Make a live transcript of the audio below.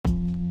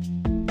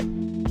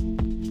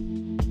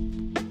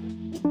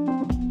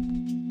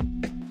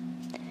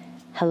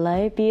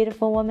Hello,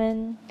 beautiful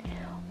woman.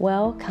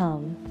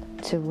 Welcome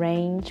to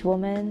Range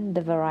Woman,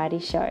 the variety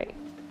show.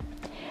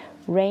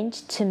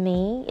 Range to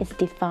me is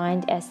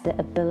defined as the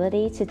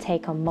ability to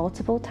take on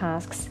multiple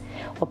tasks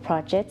or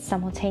projects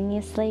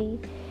simultaneously,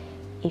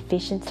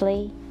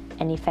 efficiently,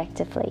 and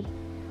effectively,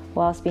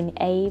 whilst being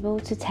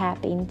able to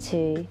tap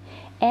into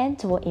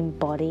and or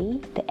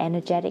embody the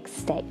energetic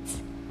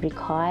states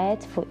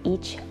required for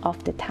each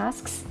of the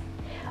tasks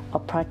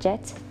or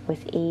projects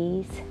with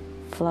ease,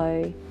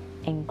 flow,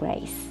 and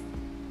grace.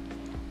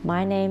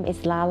 My name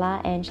is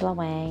Lala Angela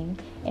Wang,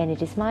 and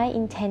it is my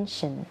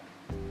intention,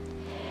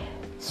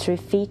 through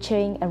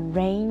featuring a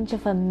range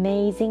of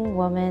amazing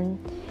women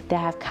that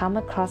I have come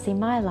across in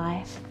my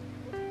life,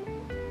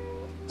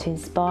 to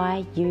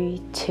inspire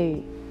you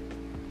too,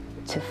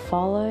 to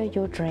follow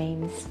your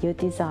dreams, your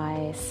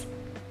desires,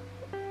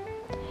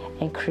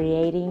 and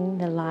creating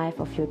the life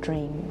of your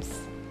dreams.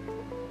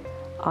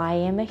 I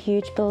am a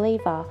huge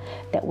believer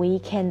that we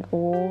can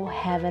all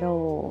have it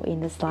all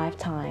in this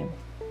lifetime,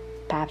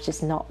 perhaps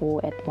just not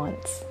all at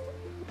once.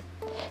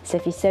 So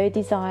if you so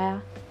desire,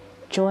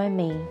 join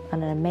me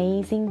on an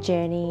amazing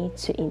journey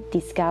to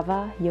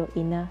discover your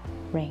inner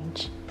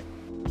range.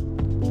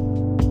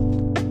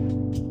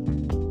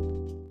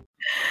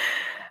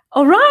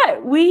 All right,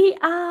 we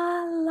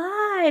are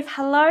live.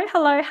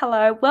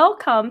 Hello.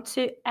 Welcome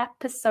to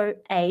episode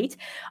 8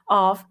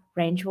 of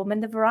Range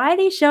Woman, the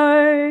variety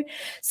show.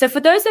 So for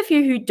those of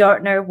you who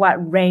don't know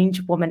what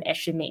range woman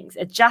actually means,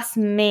 it just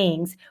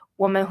means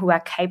women who are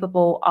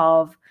capable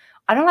of,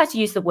 I don't like to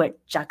use the word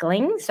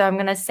juggling, so I'm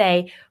going to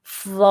say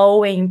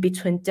flowing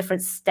between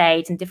different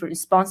states and different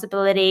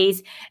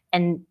responsibilities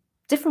and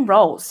different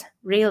roles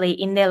really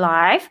in their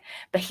life.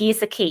 But here's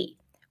the key: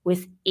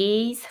 with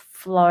ease,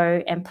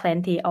 flow, and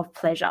plenty of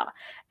pleasure.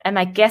 And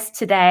my guest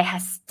today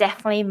has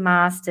definitely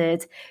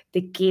mastered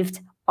the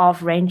gift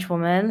of Range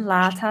Woman,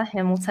 Lata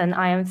Hamilton.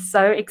 I am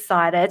so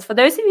excited. For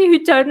those of you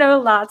who don't know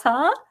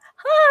Lata,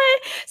 hi.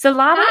 So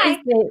Lata is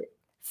the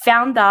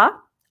founder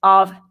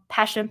of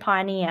Passion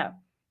Pioneer.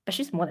 But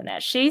she's more than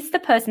that. She's the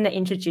person that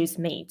introduced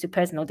me to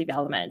personal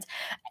development.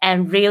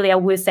 And really, I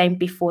was saying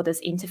before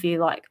this interview,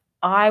 like,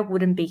 I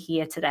wouldn't be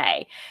here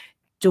today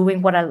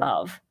doing what I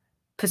love,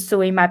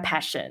 pursuing my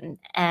passion,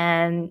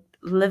 and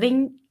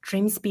living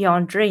dreams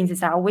beyond dreams,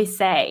 as I always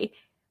say,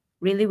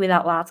 really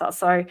without Lata.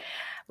 So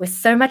with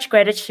so much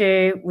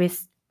gratitude,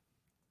 with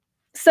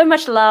so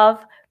much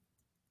love,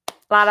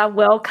 Lata,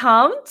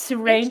 welcome to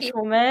Range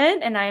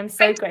Woman. And I am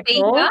so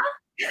grateful. I'm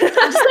just going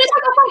to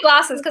take off my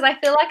glasses because I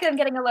feel like I'm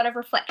getting a lot of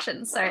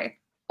reflection. So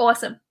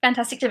awesome.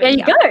 Fantastic to be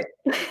here. There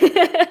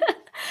you go.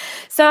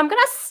 So I'm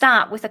going to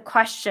start with a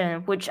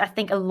question which I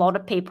think a lot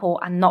of people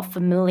are not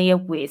familiar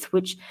with,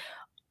 which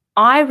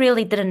I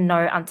really didn't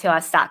know until I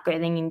started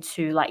getting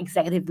into like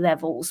executive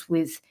levels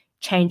with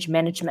change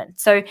management.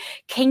 So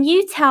can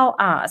you tell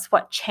us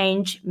what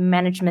change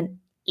management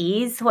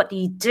is? What do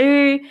you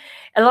do?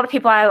 A lot of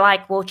people are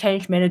like, well,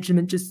 change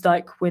management just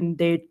like when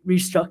they're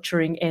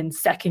restructuring and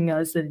sacking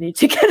us, they need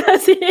to get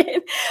us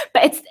in.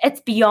 But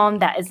it's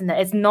beyond that, isn't it?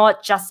 It's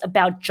not just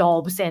about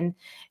jobs and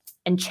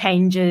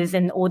changes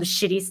and all the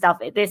shitty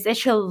stuff. There's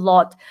actually a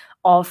lot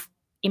of,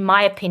 in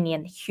my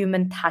opinion,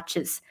 human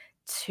touches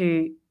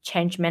to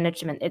change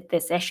management.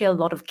 There's actually a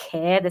lot of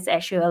care. There's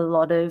actually a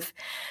lot of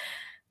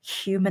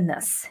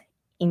humanness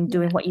in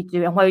doing what you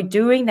do. And while you're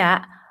doing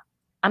that,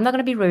 I'm not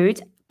going to be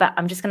rude, but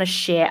I'm just going to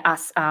share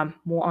us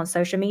more on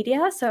social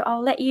media. So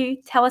I'll let you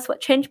tell us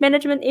what change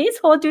management is.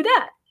 I'll do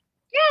that.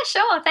 Yeah,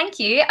 sure. Thank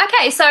you.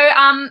 Okay, so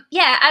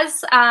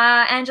as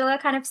Angela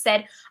kind of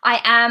said, I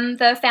am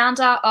the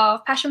founder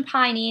of Passion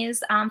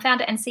Pioneers,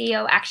 founder and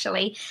CEO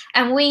actually,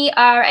 and we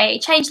are a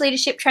change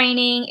leadership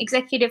training,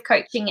 executive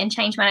coaching, and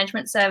change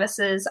management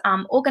services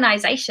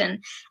organization.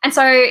 And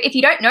so, if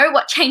you don't know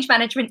what change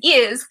management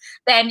is,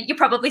 then you're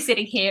probably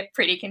sitting here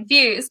pretty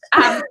confused.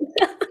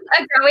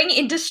 A growing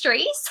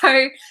industry,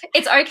 so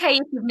it's okay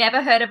if you've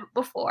never heard of it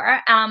before.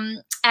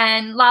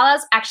 And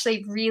Lala's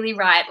actually really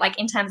right, like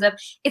in terms of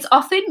it's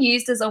often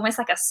used as almost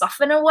like a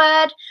softener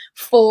word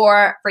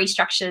for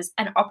restructures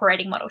and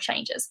operating model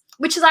changes,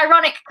 which is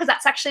ironic because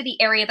that's actually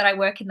the area that I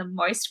work in the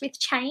most with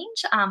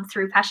change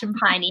through Passion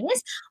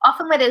Pioneers,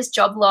 often where there's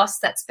job loss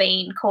that's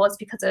been caused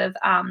because of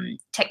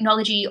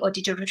technology or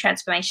digital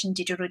transformation,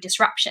 digital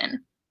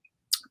disruption.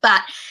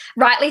 But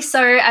rightly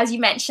so, as you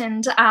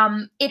mentioned,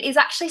 it is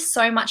actually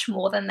so much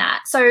more than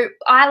that. So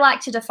I like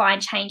to define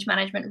change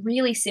management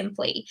really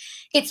simply.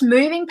 It's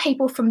moving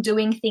people from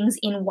doing things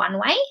in one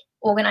way,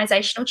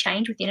 organizational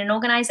change within an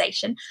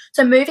organization.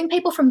 So moving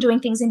people from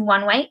doing things in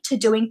one way to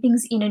doing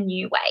things in a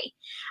new way.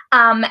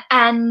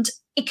 And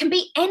it can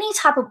be any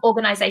type of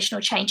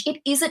organizational change.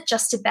 It isn't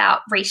just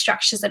about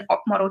restructures and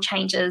op model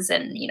changes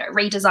and,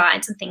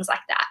 redesigns and things like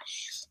that.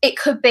 It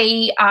could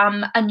be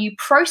a new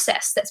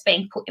process that's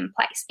being put in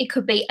place. It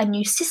could be a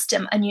new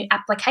system, a new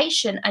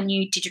application, a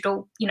new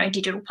digital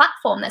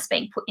platform that's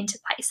being put into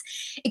place.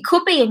 It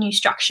could be a new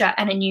structure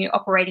and a new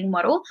operating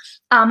model,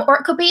 or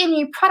it could be a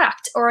new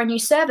product or a new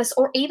service,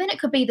 or even it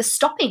could be the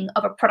stopping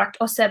of a product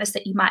or service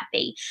that you might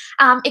be.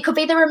 It could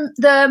be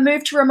the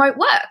move to remote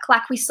work,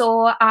 like we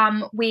saw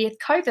with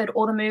COVID,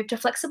 or the move to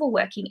flexible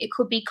working. It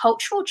could be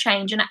cultural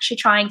change and actually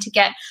trying to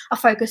get a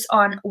focus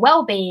on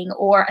well-being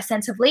or a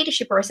sense of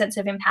leadership or a sense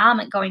of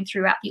empowerment going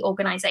throughout the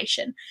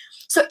organization.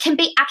 So it can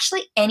be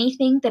actually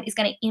anything that is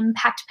going to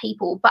impact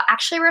people, but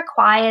actually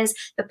requires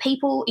the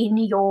people in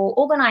your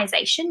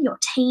organization, your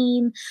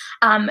team,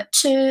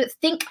 to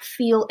think,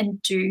 feel,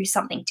 and do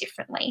something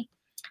differently.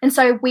 And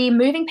so we're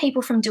moving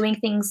people from doing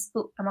things,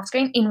 I'm off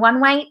screen, in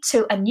one way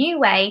to a new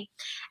way.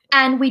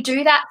 And we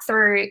do that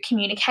through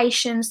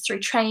communications, through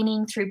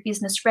training, through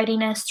business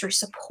readiness, through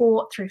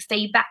support, through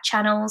feedback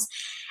channels.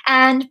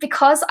 And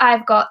because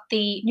I've got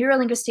the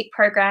neuro-linguistic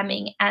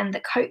programming and the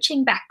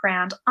coaching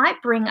background, I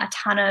bring a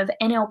ton of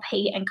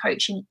NLP and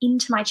coaching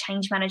into my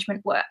change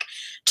management work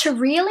to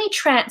really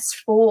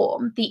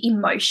transform the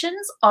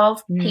emotions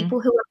of people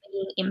who are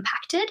being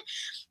impacted.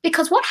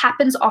 Because what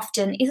happens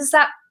often is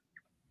that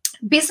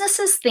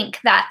businesses think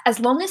that as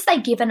long as they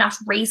give enough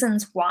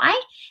reasons why,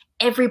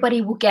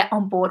 everybody will get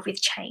on board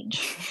with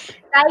change.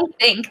 They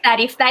think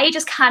that if they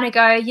just kind of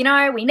go,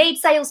 we need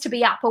sales to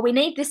be up, or we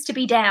need this to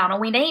be down,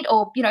 or we need,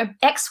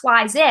 X,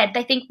 Y, Z,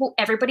 they think, well,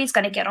 everybody's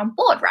going to get on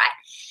board, right?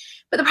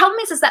 But the problem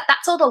is that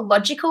that's all the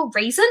logical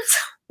reasons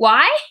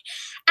why.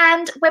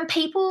 And when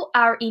people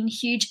are in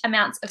huge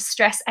amounts of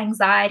stress,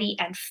 anxiety,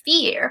 and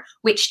fear,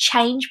 which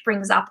change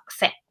brings up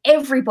for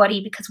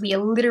everybody because we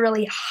are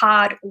literally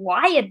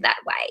hardwired that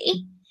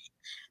way,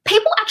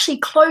 people actually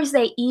close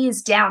their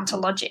ears down to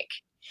logic.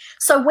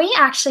 So we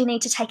actually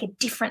need to take a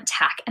different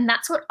tack, and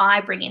that's what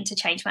I bring into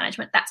change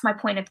management. That's my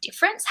point of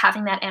difference,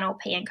 having that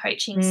NLP and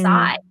coaching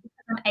side.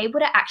 I'm able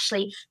to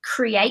actually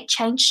create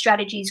change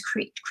strategies,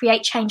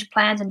 create change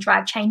plans, and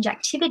drive change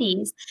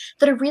activities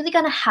that are really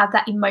going to have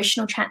that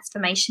emotional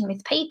transformation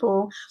with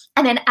people.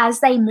 And then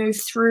as they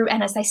move through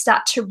and as they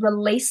start to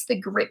release the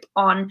grip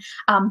on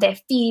their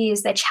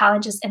fears, their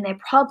challenges, and their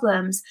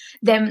problems,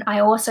 then I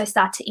also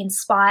start to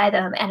inspire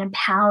them and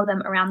empower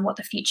them around what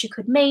the future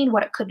could mean,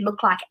 what it could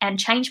look like. And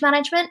change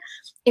management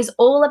is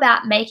all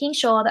about making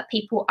sure that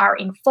people are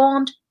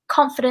informed,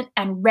 confident,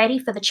 and ready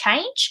for the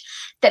change,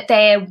 that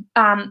they're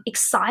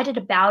excited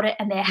about it,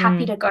 and they're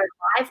happy to go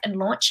live and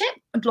launch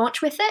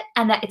with it,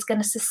 and that it's going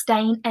to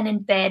sustain and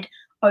embed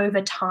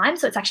over time.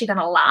 So it's actually going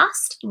to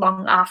last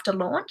long after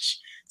launch,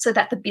 so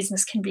that the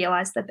business can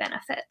realize the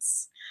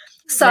benefits.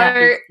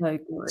 So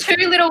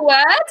two little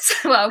words,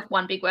 well,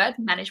 one big word,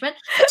 management,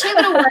 two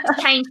little words,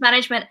 change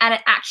management, and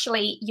it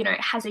actually,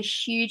 has a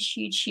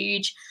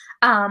huge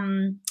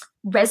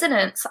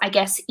resonance, I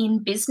guess,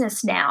 in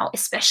business now,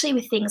 especially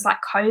with things like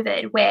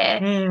COVID, where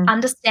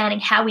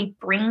understanding how we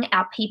bring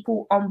our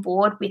people on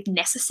board with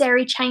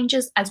necessary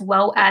changes as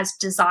well as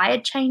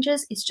desired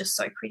changes is just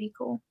so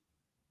critical.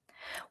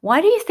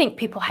 Why do you think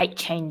people hate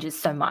changes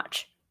so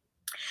much?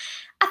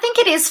 I think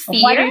it is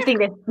fear. Why do you think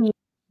that?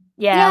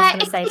 Yeah, I was going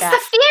to say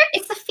that.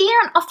 It's the fear,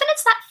 and often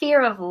it's that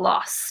fear of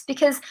loss,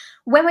 because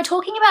when we're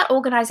talking about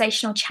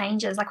organizational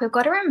changes, like, we've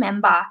got to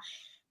remember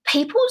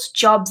people's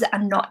jobs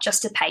are not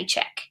just a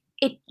paycheck.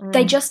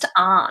 They just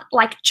aren't.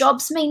 Like,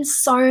 jobs mean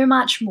so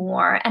much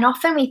more. And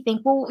often we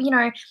think, well,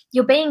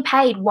 you're being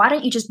paid. Why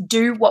don't you just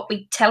do what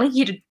we're telling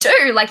you to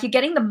do? Like, you're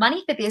getting the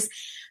money for this.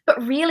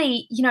 But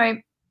really,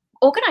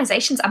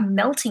 organizations are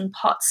melting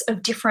pots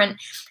of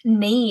different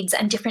needs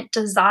and different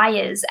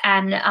desires,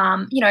 and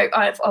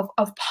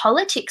of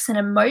politics and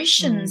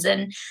emotions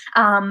and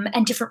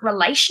different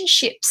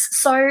relationships.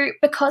 So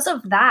because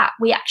of that,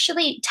 we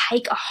actually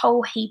take a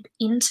whole heap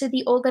into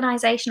the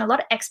organization, a lot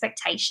of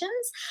expectations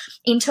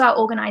into our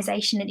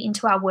organization and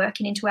into our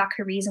work and into our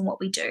careers and what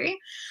we do.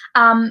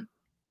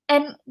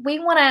 And we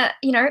want to,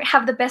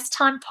 have the best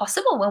time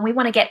possible when we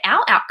want to get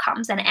our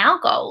outcomes and our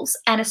goals.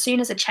 And as soon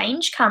as a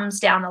change comes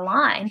down the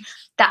line,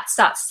 that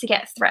starts to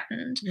get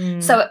threatened.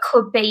 So it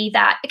could be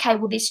that, okay,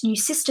 well, this new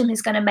system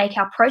is going to make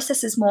our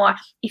processes more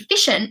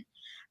efficient,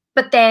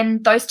 but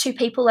then those two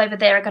people over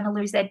there are going to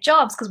lose their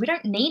jobs because we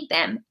don't need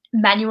them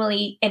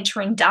manually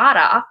entering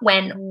data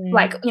when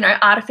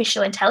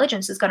artificial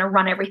intelligence is going to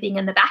run everything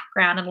in the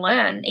background and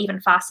learn even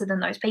faster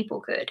than those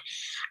people could.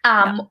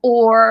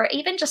 Or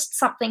even just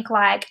something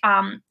like,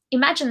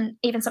 imagine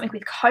even something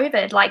with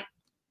COVID, like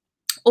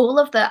all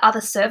of the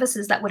other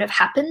services that would have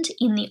happened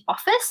in the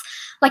office.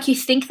 Like, you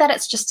think that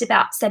it's just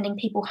about sending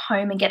people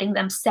home and getting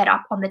them set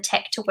up on the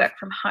tech to work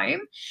from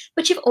home.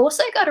 But you've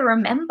also got to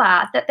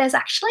remember that there's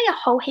actually a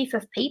whole heap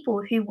of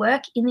people who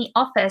work in the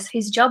office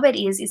whose job it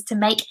is to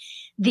make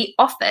the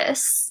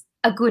office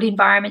a good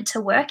environment to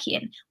work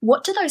in?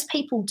 What do those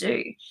people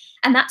do?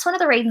 And that's one of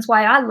the reasons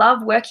why I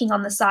love working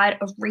on the side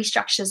of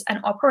restructures and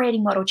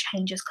operating model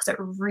changes, because it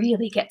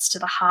really gets to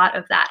the heart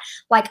of that.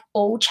 Like,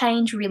 all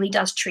change really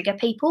does trigger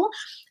people.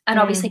 And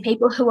obviously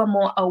people who are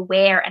more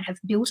aware and have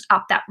built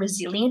up that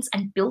resilience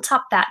and built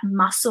up that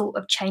muscle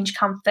of change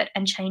comfort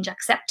and change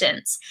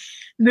acceptance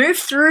move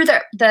through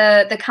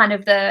the kind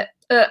of the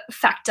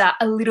factor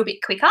a little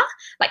bit quicker.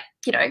 Like,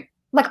 you know,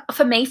 like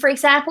for me, for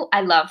example,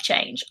 I love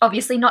change.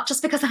 Obviously, not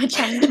just because I'm a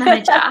change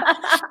manager.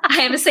 I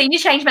am a senior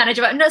change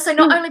manager, but so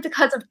not only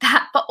because of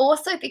that, but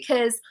also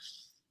because,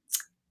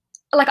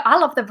 like, I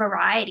love the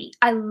variety.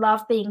 I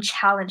love being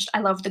challenged. I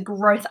love the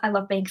growth. I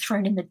love being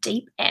thrown in the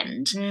deep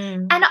end.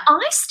 And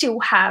I still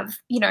have,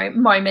 you know,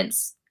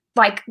 moments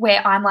like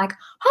where I'm like,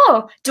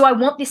 oh, do I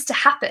want this to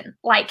happen?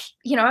 Like,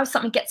 you know, if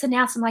something gets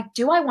announced, I'm like,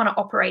 do I want to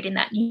operate in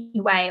that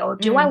new way, or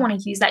do I want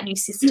to use that new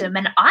system?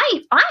 And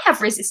I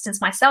have resistance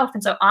myself.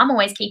 And so I'm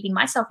always keeping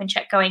myself in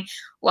check, going,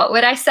 what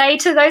would I say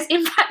to those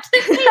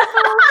impacted people?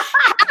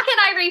 How can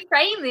I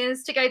reframe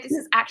this to go, this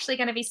is actually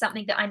going to be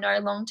something that I know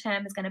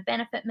long-term is going to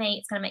benefit me.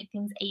 It's going to make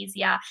things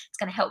easier. It's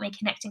going to help me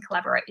connect and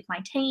collaborate with my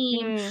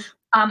team.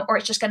 Or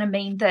it's just going to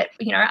mean that,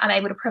 you know, I'm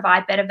able to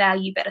provide better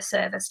value, better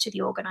service to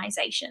the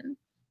organization.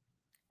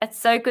 It's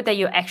so good that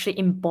you're actually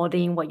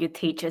embodying what you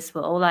teach as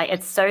well. Like,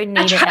 it's so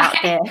needed out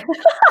there.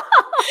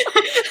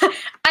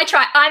 I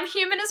try. I'm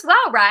human as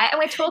well, right? And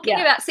we're talking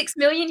about 6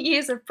 million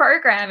years of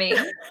programming.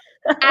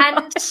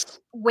 And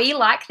we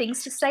like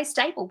things to stay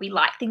stable. We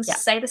like things to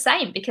stay the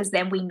same, because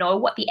then we know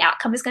what the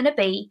outcome is going to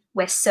be.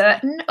 We're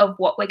certain of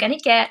what we're going to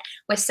get.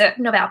 We're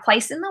certain of our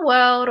place in the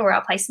world, or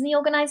our place in the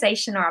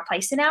organization, or our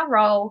place in our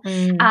role.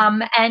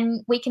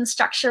 And we can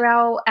structure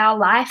our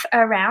life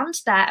around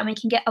that, and we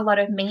can get a lot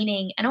of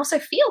meaning and also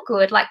feel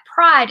good. Like,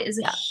 pride is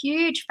a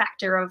huge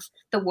factor of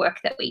the work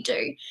that we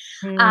do.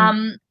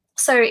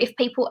 So if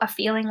people are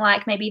feeling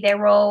like maybe their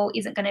role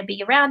isn't going to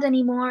be around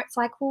anymore, it's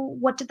like, well,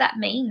 what did that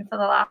mean for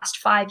the last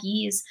 5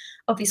 years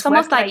of this? It's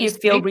almost like you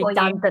feel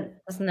redundant,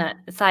 isn't it?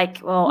 It's like,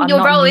 well, your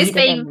I'm role not is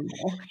being anymore.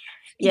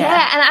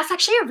 Yeah, and that's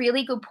actually a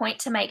really good point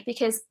to make,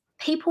 because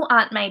people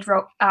aren't made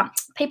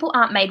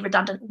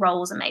redundant.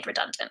 Roles are made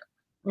redundant.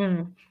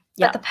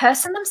 But the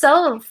person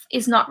themselves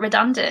is not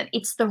redundant.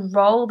 It's the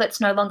role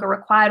that's no longer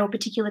required, or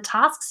particular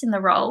tasks in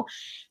the role.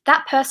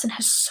 That person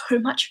has so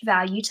much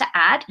value to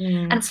add.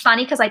 And it's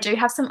funny, because I do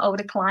have some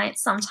older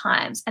clients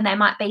sometimes, and they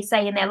might be,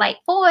 say, in their late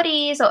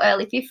 40s or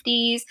early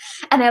 50s,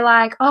 and they're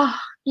like, oh,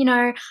 you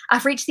know,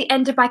 I've reached the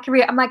end of my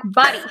career. I'm like,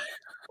 buddy,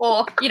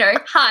 or, you know,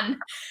 hun.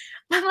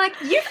 I'm like,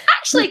 you've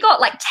actually got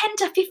like 10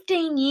 to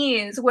 15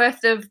 years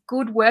worth of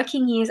good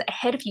working years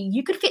ahead of you.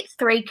 You could fit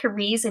 3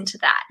 careers into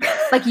that.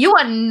 Like, you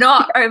are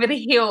not over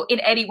the hill in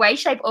any way,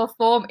 shape, or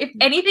form. If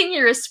anything,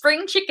 you're a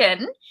spring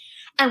chicken.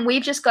 And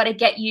we've just got to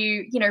get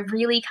you, you know,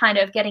 really kind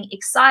of getting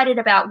excited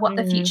about what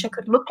the future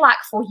could look like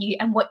for you,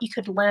 and what you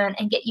could learn,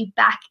 and get you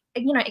back,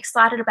 you know,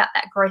 excited about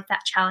that growth,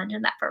 that challenge,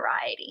 and that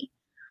variety.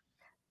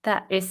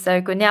 That is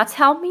so good. Now,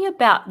 tell me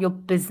about your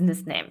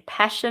business name,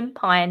 Passion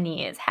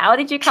Pioneers. How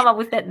did you come up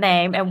with that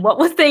name, and what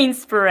was the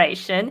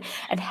inspiration,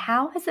 and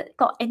how has it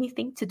got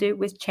anything to do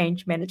with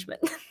change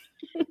management?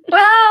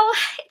 Well,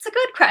 it's a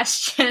good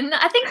question.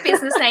 I think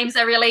business names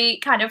are really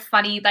kind of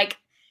funny. Like,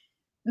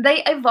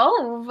 they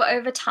evolve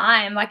over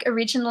time. Like,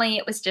 originally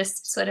it was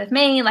just sort of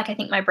me. Like, I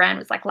think my brand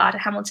was like Lada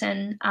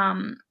Hamilton,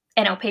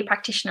 NLP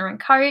practitioner and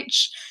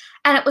coach.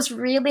 And it was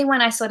really when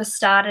I sort of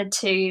started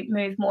to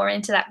move more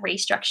into that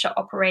restructure,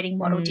 operating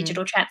model,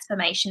 digital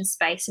transformation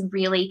space, and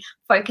really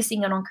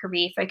focusing in on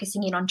career,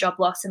 focusing in on job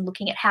loss, and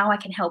looking at how I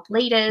can help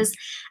leaders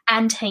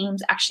and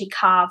teams actually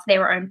carve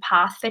their own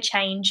path for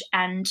change,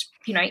 and,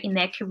 you know, in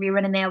their career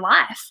and in their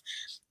life.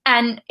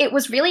 And it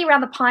was really around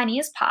the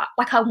pioneers part.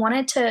 Like, I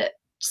wanted to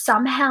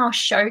somehow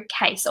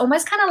showcase,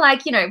 almost kind of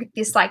like, you know,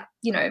 this, like,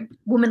 you know,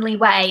 womanly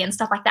way and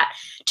stuff like that,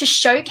 to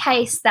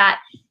showcase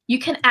that you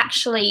can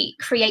actually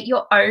create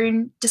your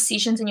own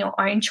decisions and your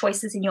own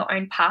choices and your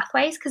own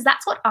pathways, because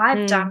that's what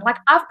I've done. Like,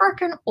 I've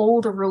broken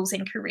all the rules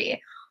in career,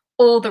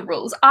 all the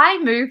rules. I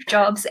move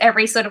jobs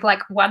every sort of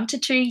like 1 to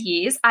 2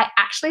 years. I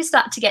actually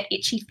start to get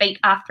itchy feet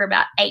after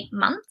about 8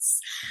 months.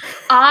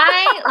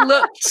 I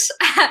looked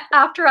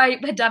after I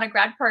had done a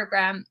grad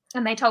program,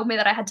 and they told me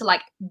that I had to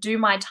like do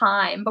my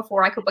time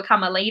before I could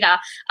become a leader.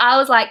 I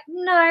was like,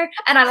 no.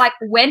 And I like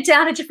went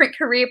down a different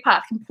career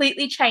path,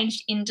 completely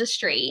changed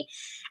industry,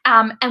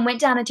 and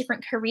went down a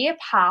different career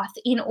path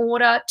in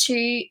order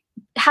to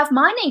have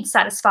my needs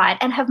satisfied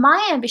and have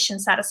my ambition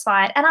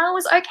satisfied. And I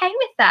was okay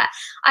with that.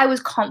 I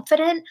was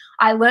confident.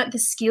 I learnt the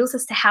skills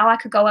as to how I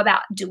could go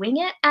about doing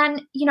it.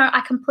 And, you know,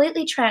 I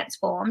completely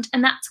transformed.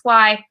 And that's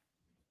why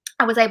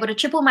I was able to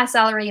triple my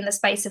salary in the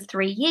space of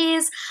 3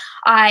 years.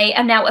 I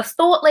am now a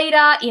thought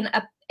leader in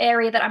a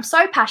area that I'm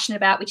so passionate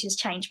about, which is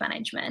change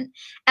management.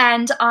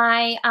 And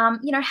I,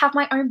 you know, have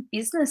my own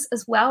business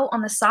as well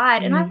on the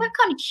side. And I work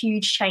on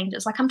huge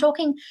changes. Like, I'm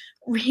talking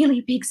really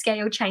big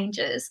scale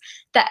changes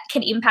that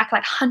can impact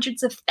like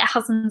hundreds of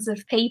thousands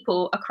of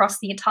people across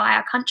the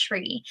entire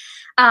country.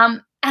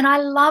 And I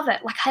love it.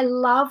 Like, I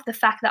love the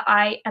fact that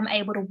I am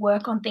able to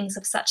work on things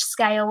of such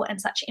scale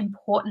and such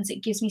importance.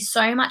 It gives me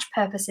so much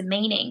purpose and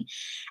meaning.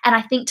 And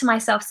I think to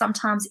myself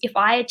sometimes, if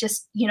I had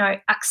just,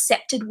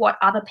 accepted what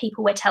other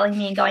people were telling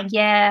me and going,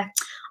 yeah,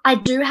 I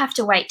do have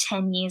to wait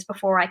 10 years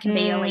before I can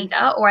be a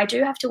leader, or I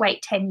do have to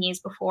wait 10 years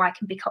before I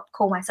can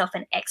call myself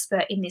an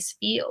expert in this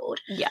field.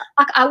 Yeah.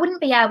 Like, I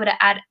wouldn't be able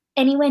to add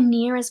anywhere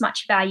near as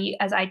much value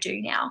as I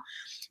do now.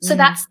 So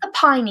that's the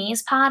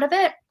pioneers part of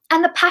it.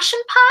 And the passion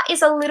part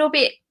is a little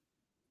bit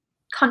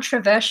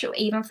controversial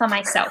even for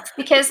myself,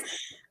 because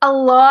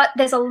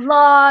there's a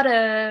lot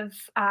of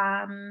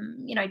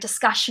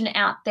discussion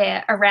out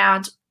there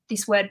around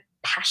this word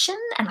passion,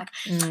 and like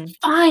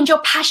find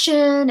your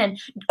passion and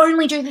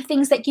only do the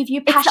things that give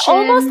you passion. It's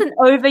almost an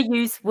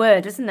overused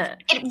word, isn't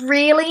it? It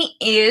really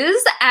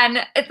is,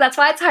 and that's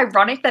why it's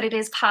ironic that it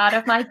is part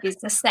of my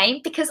business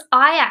name, because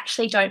I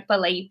actually don't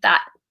believe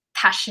that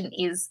passion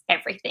is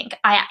everything.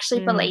 I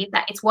actually believe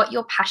that it's what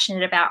you're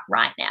passionate about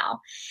right now.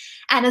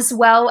 And as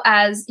well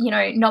as,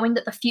 knowing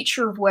that the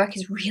future of work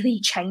is really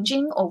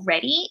changing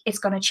already, it's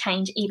going to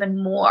change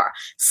even more.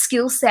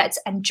 Skill sets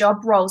and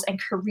job roles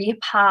and career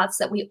paths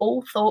that we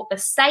all thought were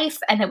safe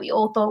and that we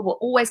all thought were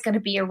always going to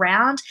be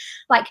around,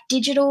 like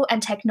digital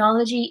and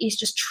technology is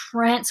just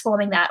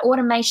transforming that.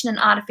 Automation and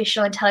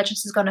artificial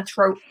intelligence is going to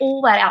throw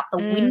all that out the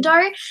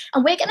window.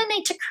 And we're going to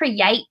need to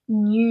create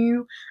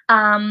new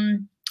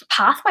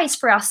pathways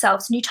for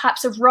ourselves, new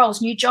types of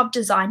roles, new job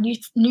design,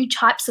 new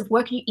types of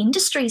work, new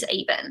industries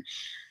even.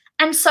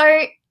 And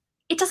so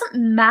it doesn't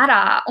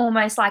matter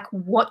almost like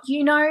what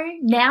you know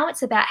now,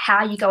 it's about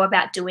how you go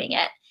about doing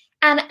it.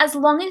 And as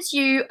long as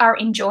you are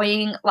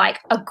enjoying like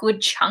a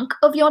good chunk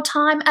of your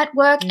time at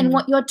work and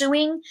what you're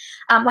doing,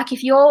 like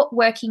if you're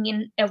working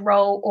in a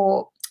role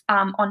or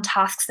on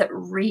tasks that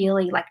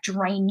really like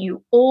drain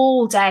you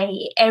all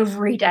day,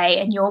 every day,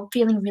 and you're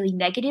feeling really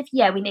negative,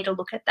 yeah, we need to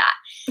look at that.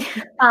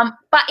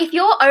 But if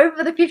you're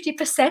over the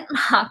 50%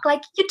 mark,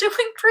 like you're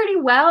doing pretty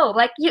well.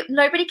 Like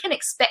nobody can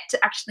expect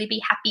to actually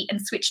be happy and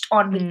switched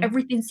on with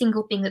every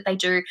single thing that they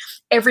do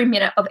every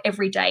minute of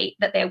every day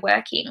that they're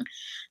working.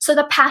 So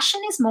the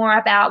passion is more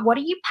about what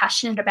are you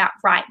passionate about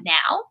right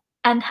now,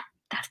 and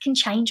that can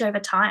change over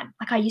time.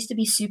 Like I used to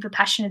be super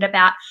passionate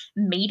about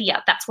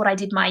media. That's what I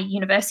did my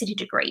university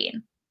degree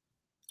in.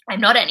 I'm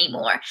not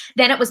anymore.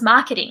 Then it was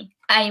marketing.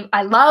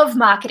 I love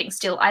marketing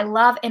still. I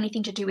love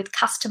anything to do with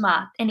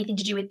customer, anything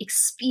to do with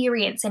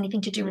experience,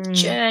 anything to do with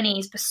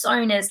journeys,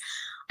 personas.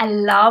 I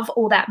love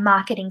all that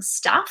marketing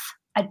stuff.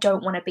 I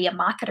don't want to be a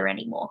marketer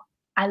anymore.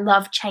 I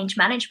love change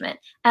management.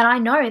 And I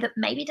know that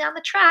maybe down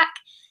the track,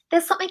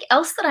 there's something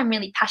else that I'm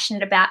really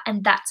passionate about,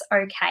 and that's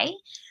okay.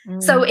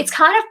 So it's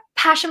kind of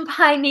passion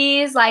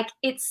pioneers, like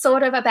it's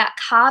sort of about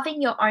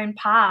carving your own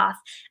path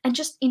and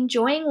just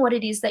enjoying what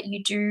it is that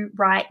you do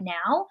right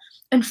now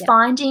and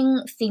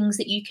finding things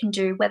that you can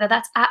do, whether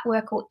that's at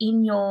work or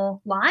in your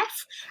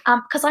life.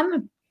 Because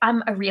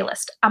I'm a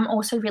realist. I'm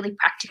also really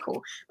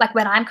practical. Like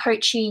when I'm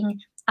coaching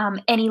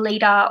any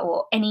leader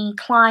or any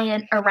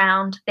client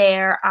around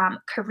their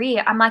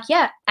career, I'm like,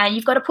 yeah, and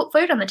you've got to put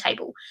food on the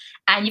table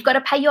and you've got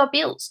to pay your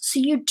bills. So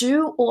you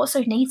do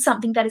also need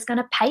something that is going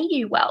to pay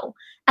you well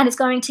and it's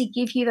going to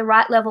give you the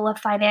right level of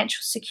financial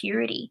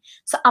security.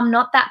 So I'm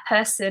not that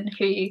person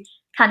who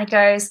kind of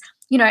goes,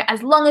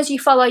 as long as you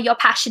follow your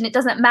passion, it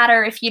doesn't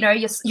matter if,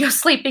 you're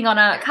sleeping on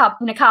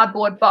in a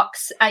cardboard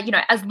box,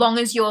 as long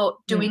as you're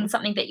doing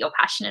something that you're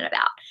passionate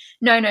about.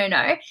 No.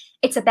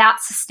 It's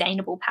about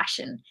sustainable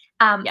passion.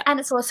 And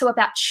it's also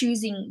about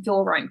choosing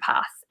your own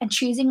path and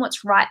choosing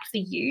what's right for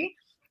you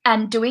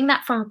and doing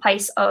that from a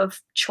place of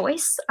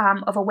choice,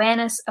 of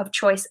awareness, of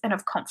choice, and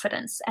of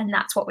confidence. And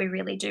that's what we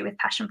really do with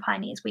Passion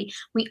Pioneers. We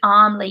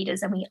arm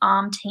leaders and we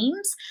arm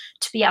teams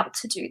to be able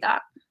to do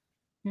that.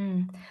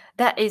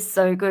 That is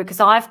so good, because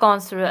I've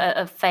gone through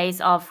a phase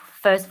of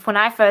when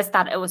I first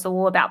started, it was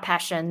all about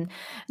passion.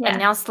 And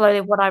now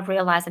slowly what I've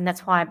realized, and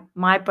that's why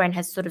my brand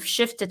has sort of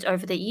shifted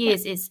over the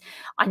years, is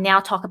I now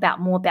talk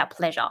more about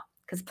pleasure,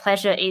 because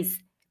pleasure is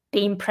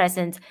being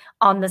present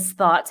on the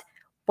spot,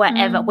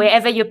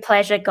 wherever your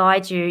pleasure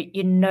guides you,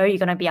 you're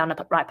going to be on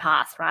the right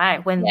path,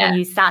 right? When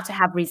you start to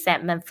have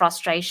resentment,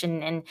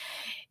 frustration, and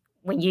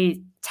when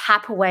you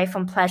tap away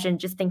from pleasure and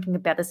just thinking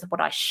about this is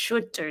what I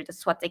should do, this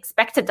is what's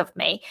expected of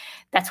me,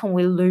 that's when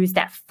we lose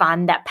that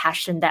fun, that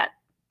passion, that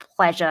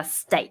pleasure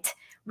state,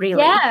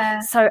 really.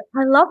 So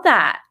I love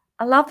that.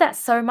 I love that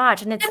so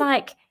much. And it's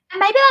like, and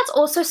maybe that's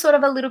also sort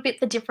of a little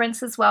bit the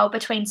difference as well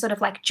between sort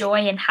of like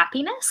joy and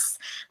happiness.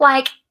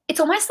 Like it's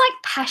almost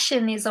like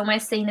passion is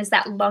almost seen as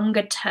that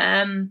longer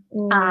term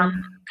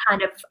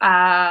kind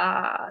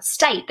of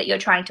state that you're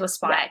trying to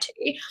aspire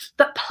to.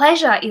 But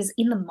pleasure is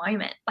in the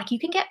moment. Like you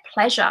can get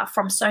pleasure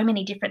from so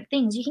many different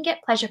things. You can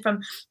get pleasure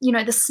from,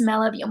 the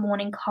smell of your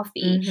morning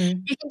coffee.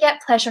 You can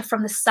get pleasure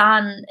from the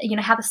sun,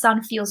 how the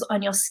sun feels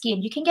on your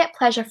skin. You can get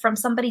pleasure from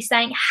somebody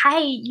saying,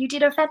 hey, you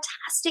did a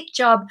fantastic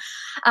job,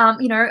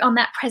 on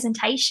that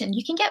presentation.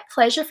 You can get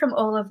pleasure from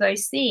all of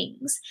those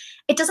things.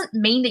 It doesn't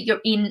mean that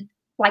you're in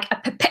like a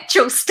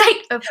perpetual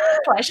state of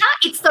pleasure.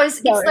 It's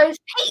those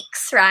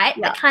peaks, right?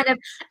 Yeah. That kind of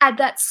add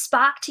that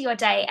spark to your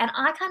day. And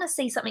I kind of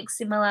see something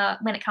similar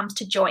when it comes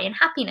to joy and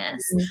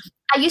happiness.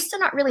 I used to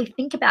not really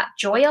think about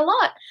joy a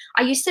lot.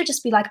 I used to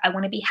just be like, I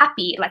want to be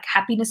happy. Like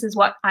happiness is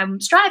what I'm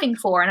striving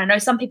for. And I know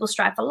some people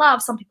strive for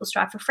love, some people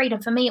strive for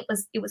freedom. For me,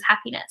 it was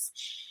happiness.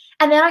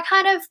 And then I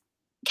kind of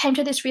came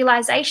to this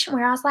realization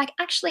where I was like,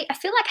 actually, I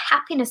feel like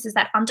happiness is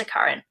that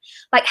undercurrent.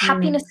 Like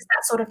happiness is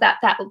that sort of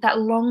that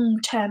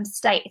long-term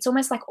state. It's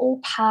almost like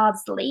all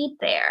paths lead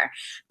there.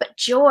 But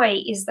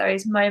joy is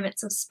those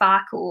moments of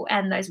sparkle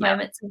and those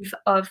moments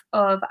of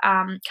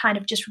kind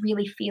of just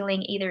really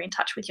feeling either in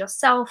touch with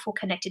yourself or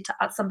connected to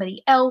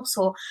somebody else,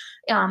 or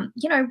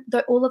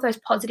all of those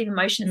positive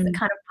emotions that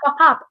kind of pop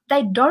up.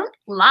 They don't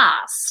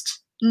last.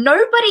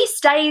 Nobody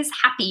stays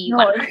happy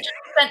 100%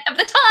 of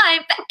the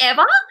time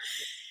forever.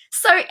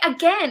 So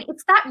again,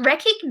 it's that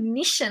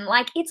recognition,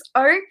 like it's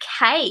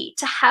okay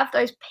to have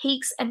those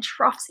peaks and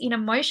troughs in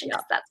emotions.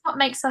 That's what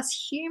makes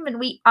us human.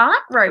 We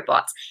aren't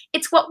robots.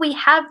 It's what we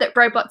have that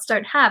robots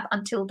don't have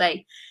until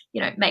they,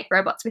 make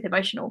robots with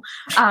emotional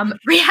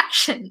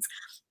reactions.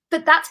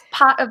 But that's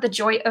part of the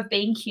joy of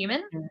being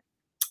human.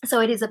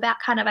 So it is about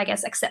kind of, I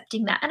guess,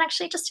 accepting that and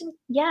actually just,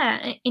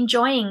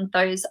 enjoying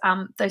those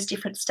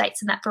different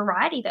states and that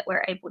variety that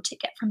we're able to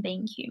get from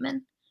being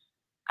human.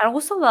 I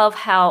also love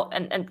how,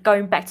 and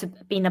going back to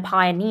being a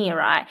pioneer,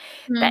 right,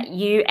 that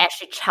you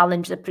actually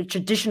challenge the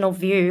traditional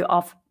view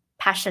of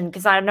passion.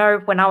 Because I know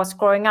when I was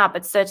growing up,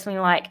 it's certainly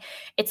like,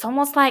 it's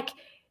almost like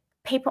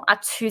people are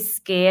too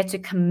scared to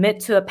commit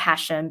to a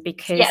passion,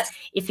 because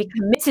if you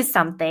commit to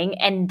something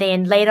and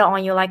then later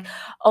on you're like,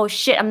 oh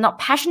shit, I'm not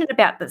passionate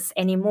about this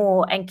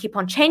anymore, and keep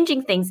on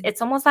changing things,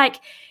 it's almost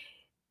like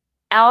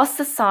our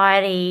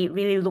society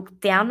really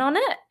looked down on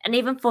it. And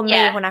even for me,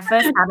 when I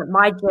first started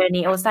my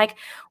journey, it was like,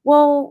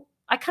 well,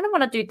 I kind of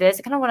want to do this,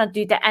 I kind of want to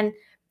do that. And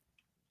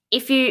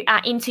if you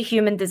are into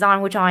human design,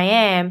 which I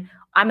am,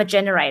 I'm a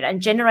generator, and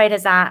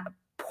generators are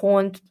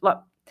born, like,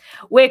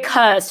 we're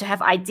cursed to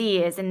have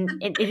ideas, and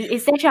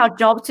it's actually our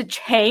job to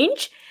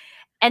change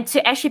and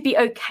to actually be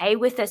okay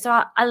with it.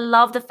 So I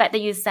love the fact that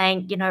you're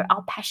saying,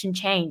 our passion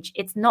change.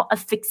 It's not a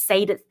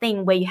fixated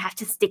thing where you have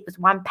to stick with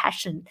one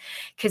passion,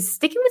 because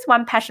sticking with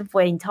one passion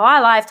for an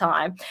entire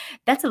lifetime,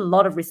 that's a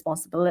lot of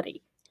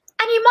responsibility.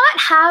 And you might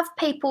have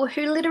people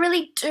who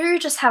literally do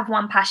just have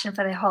one passion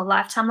for their whole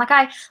lifetime.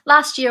 Like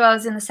last year I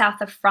was in the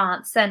south of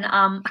France, and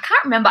I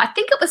can't remember. I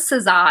think it was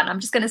Cezanne. I'm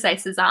just going to say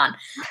Cezanne.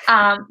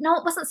 No,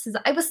 it wasn't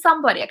Cezanne. It was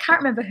somebody. I can't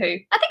remember who.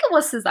 I think it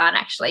was Cezanne,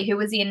 actually, who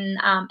was in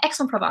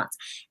Aix-en-Provence.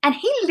 And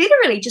he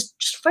literally just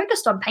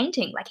focused on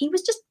painting. Like he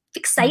was just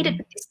fixated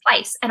with this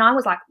place. And I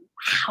was like,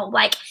 wow,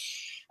 like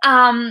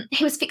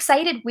he was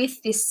fixated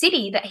with this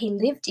city that he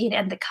lived in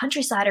and the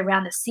countryside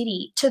around the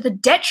city, to the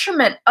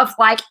detriment of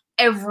like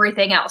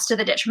everything else, to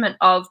the detriment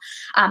of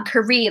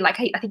career. Like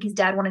I think his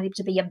dad wanted him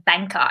to be a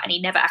banker, and he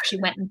never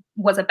actually went and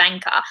was a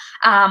banker,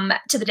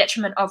 to the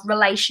detriment of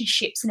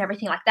relationships and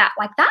everything like that.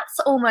 Like that's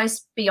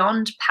almost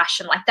beyond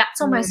passion. Like that's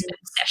almost an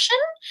obsession.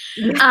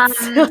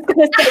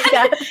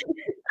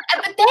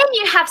 But then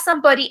you have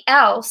somebody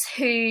else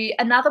who,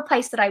 another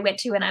place that I went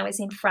to when I was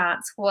in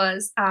France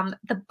was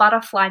the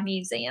Butterfly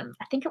Museum.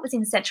 I think it was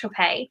in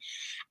Saint-Tropez.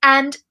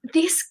 And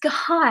this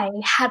guy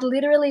had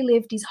literally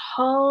lived his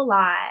whole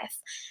life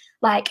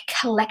like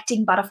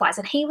collecting butterflies.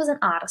 And he was an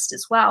artist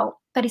as well,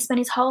 but he spent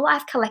his whole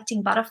life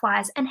collecting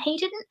butterflies, and he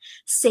didn't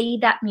see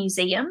that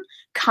museum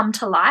come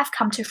to life,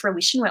 come to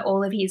fruition, where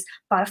all of his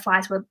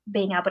butterflies were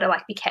being able to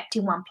like be kept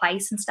in one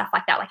place and stuff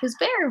like that. Like it was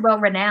very well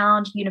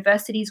renowned.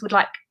 Universities would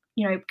like,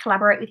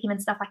 collaborate with him and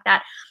stuff like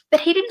that. But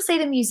he didn't see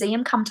the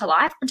museum come to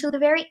life until the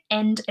very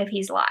end of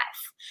his life.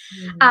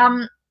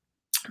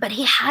 But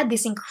he had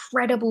this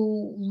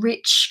incredible,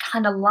 rich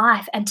kind of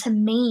life. And to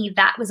me,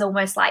 that was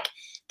almost like,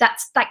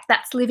 that's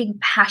living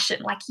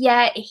passion. Like,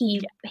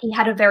 he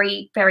had a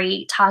very,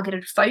 very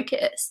targeted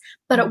focus,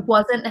 but it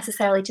wasn't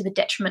necessarily to the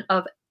detriment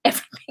of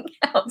everything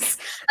else.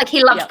 Like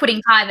he loved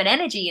putting time and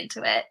energy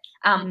into it.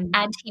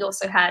 And he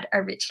also had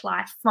a rich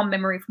life from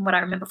memory, from what I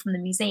remember from the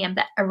museum,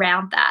 that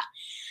around that.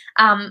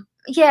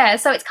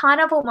 So it's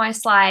kind of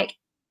almost like,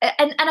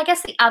 and I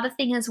guess the other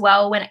thing as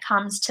well when it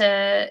comes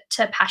to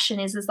passion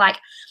is like,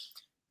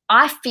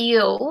 I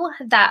feel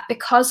that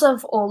because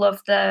of all of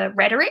the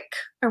rhetoric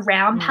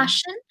around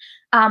passion,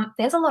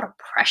 there's a lot of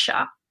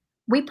pressure.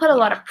 We put a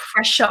lot of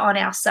pressure on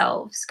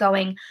ourselves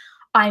going,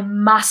 I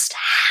must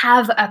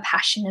have a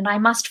passion and I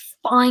must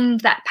find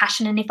that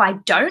passion. And if I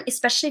don't,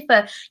 especially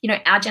for,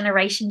 our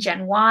generation,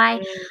 Gen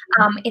Y,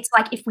 it's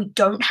like if we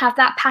don't have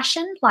that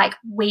passion, like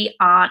we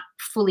aren't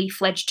fully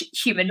fledged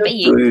human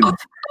beings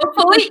or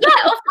fully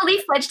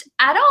fledged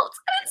adults.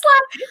 And it's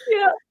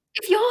like,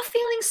 if you're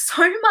feeling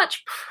so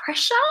much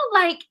pressure,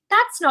 like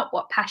that's not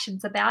what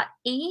passion's about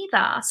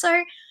either.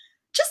 So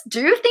just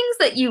do things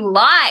that you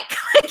like.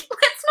 Like,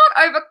 let's not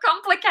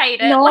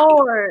overcomplicate it. No.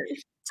 Like,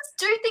 just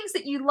do things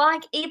that you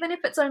like, even if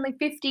it's only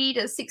 50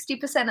 to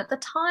 60% at the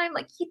time.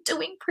 Like, you're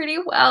doing pretty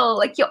well.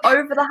 Like, you're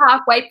over the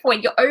halfway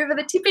point. You're over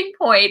the tipping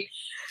point.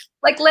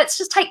 Like, let's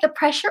just take the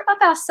pressure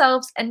off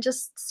ourselves and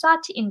just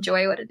start to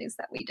enjoy what it is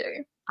that we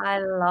do. I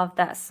love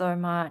that so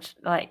much.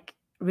 Like,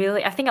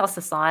 really, I think our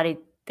society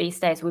these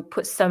days, we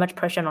put so much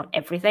pressure on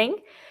everything.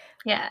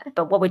 Yeah.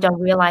 But what we don't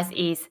realize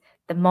is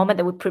the moment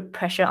that we put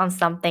pressure on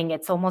something,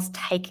 it's almost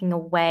taking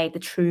away the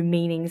true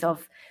meanings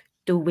of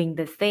doing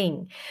the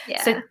thing.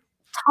 Yeah. So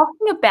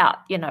talking about,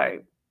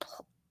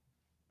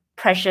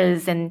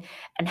 pressures and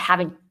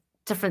having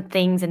different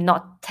things and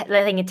not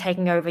letting it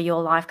taking over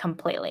your life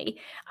completely.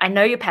 I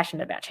know you're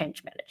passionate about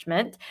change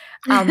management.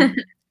 But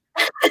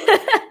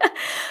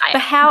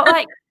how,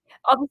 like,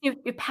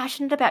 obviously you're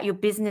passionate about your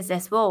business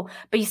as well,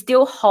 but you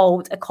still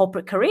hold a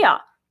corporate career.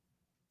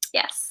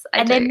 Yes,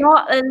 I do.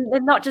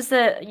 They're not just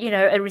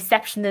a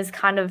receptionist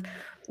kind of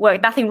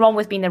work. Nothing wrong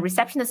with being a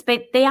receptionist,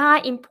 but they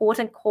are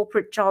important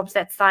corporate jobs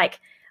that's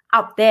like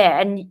up there.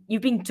 And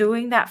you've been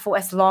doing that for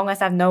as long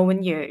as I've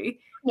known you.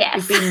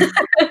 Yes. You've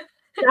been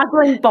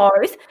juggling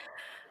both.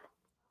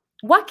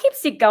 What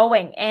keeps you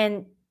going,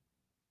 and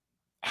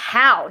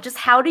how? Just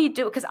how do you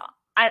do it? Because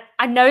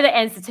I know the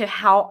answer to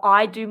how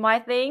I do my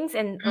things,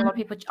 and a lot of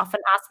people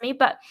often ask me,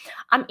 but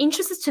I'm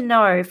interested to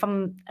know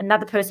from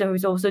another person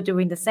who's also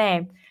doing the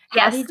same.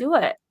 How do you do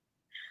it?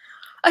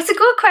 It's a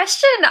good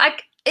question.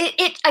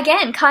 It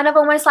again, kind of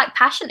almost like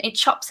passion. It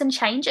chops and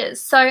changes.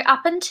 So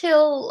up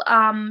until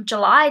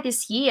July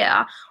this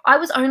year, I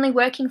was only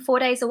working 4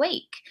 days a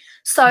week.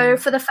 So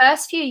for the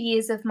first few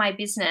years of my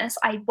business,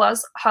 I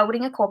was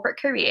holding a corporate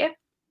career.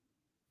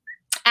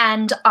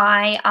 And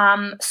I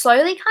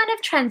slowly kind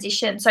of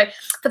transitioned. So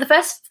for the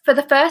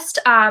first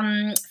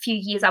few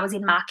years, I was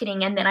in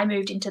marketing, and then I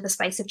moved into the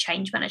space of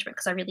change management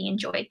because I really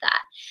enjoyed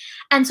that.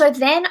 And so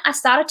then I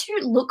started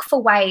to look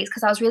for ways,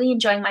 because I was really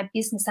enjoying my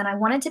business, and I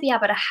wanted to be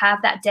able to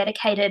have that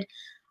dedicated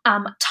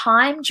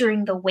time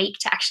during the week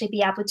to actually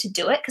be able to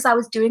do it, because I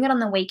was doing it on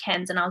the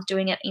weekends and I was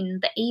doing it in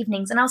the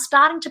evenings, and I was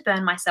starting to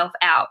burn myself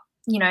out.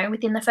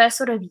 Within the first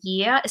sort of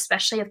year,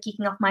 especially of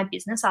kicking off my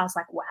business, I was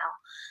like, wow,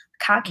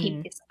 can't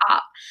keep this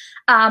up.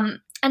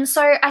 And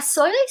so I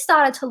slowly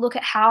started to look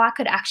at how I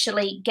could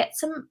actually get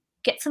some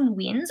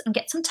wins and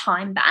get some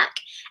time back.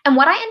 And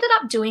what I ended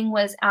up doing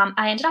was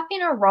I ended up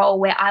in a role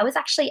where I was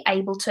actually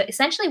able to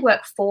essentially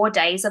work 4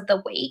 days of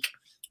the week,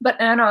 but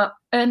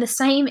earn the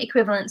same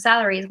equivalent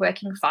salary as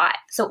working 5.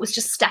 So it was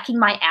just stacking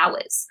my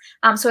hours.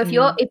 So if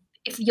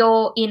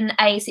you're in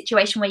a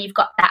situation where you've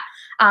got that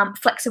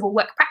flexible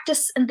work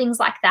practice and things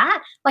like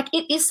that, like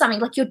it is something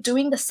like you're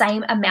doing the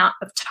same amount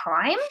of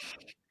time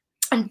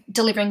and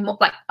delivering more.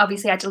 Like,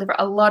 obviously I deliver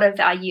a lot of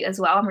value as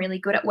well. I'm really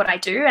good at what I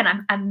do, and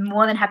I'm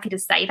more than happy to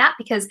say that,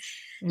 because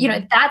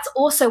that's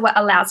also what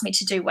allows me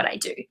to do what I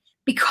do.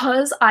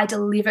 Because I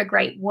deliver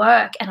great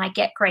work and I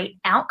get great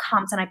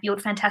outcomes and I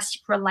build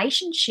fantastic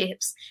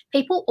relationships,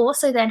 people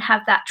also then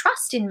have that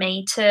trust in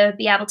me to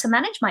be able to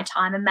manage my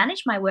time and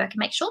manage my work and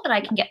make sure that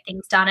I can get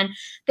things done. And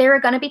there are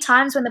going to be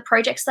times when the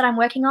projects that I'm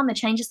working on, the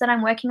changes that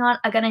I'm working on,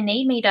 are going to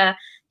need me to,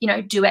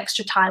 do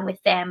extra time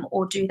with them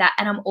or do that.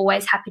 And I'm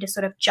always happy to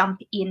sort of jump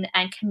in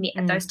and commit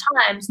at those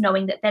times,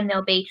 knowing that then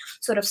there'll be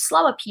sort of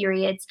slower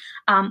periods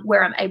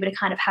where I'm able to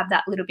kind of have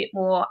that little bit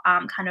more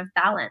kind of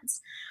balance.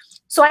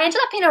 So I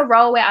ended up in a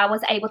role where I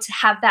was able to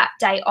have that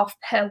day off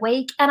per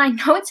week. And I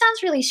know it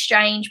sounds really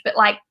strange, but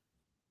like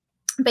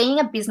being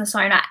a business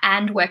owner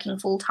and working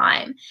full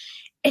time,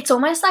 it's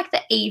almost like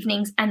the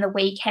evenings and the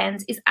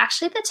weekends is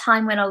actually the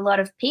time when a lot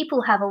of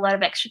people have a lot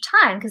of extra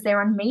time because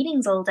they're on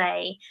meetings all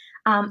day.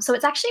 So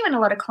it's actually when a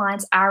lot of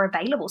clients are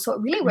available. So it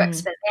really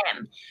works for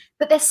them.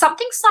 But there's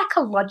something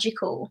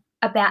psychological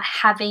about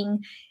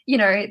having,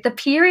 the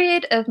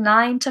period of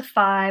 9 to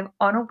 5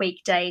 on a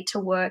weekday to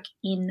work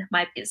in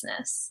my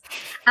business.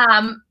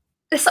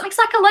 There's something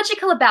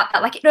psychological about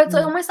that. Like, it's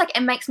almost like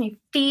it makes me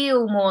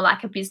feel more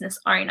like a business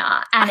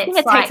owner. And I think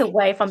it takes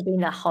away from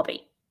being a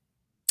hobby.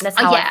 That's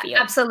how I feel.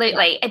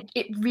 Absolutely. Yeah.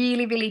 It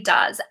really, really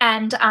does.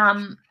 And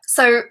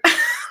so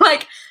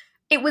like,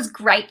 it was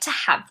great to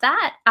have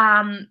that.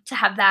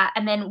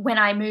 And then when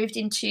I moved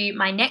into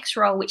my next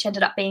role, which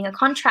ended up being a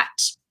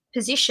contract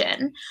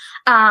position,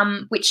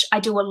 which I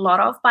do a lot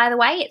of, by the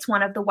way, it's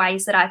one of the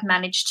ways that I've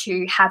managed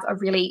to have a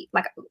really,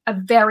 like, a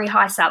very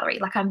high salary.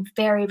 Like, I'm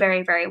very,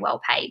 very, very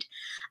well paid.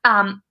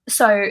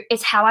 So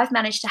it's how I've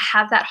managed to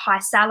have that high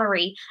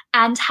salary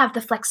and have the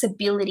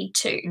flexibility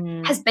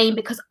too, has been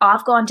because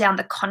I've gone down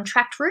the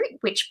contract route,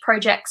 which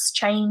projects,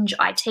 change,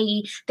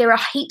 IT, there are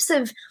heaps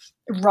of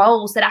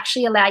roles that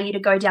actually allow you to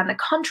go down the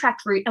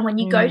contract route. And when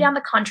you go down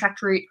the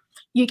contract route,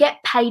 you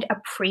get paid a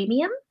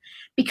premium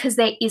because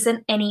there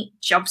isn't any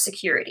job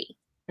security.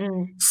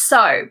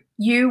 So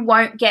you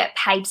won't get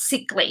paid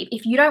sick leave.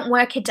 If you don't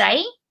work a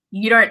day,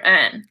 you don't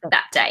earn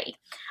that day.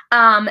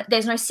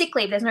 There's no sick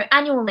leave, there's no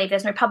annual leave,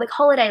 there's no public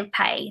holiday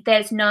pay,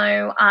 there's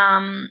no,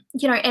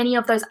 any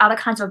of those other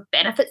kinds of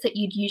benefits that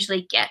you'd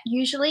usually get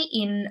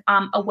in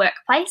a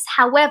workplace.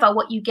 However,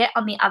 what you get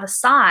on the other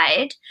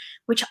side,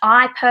 which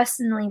I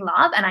personally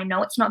love, and I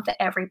know it's not for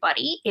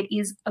everybody, it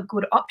is a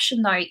good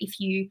option though if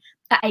you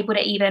are able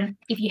to, even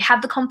if you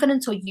have the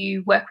confidence or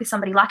you work with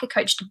somebody like a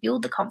coach to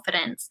build the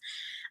confidence,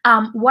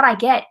 what I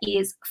get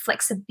is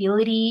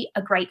flexibility,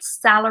 a great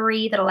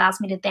salary that allows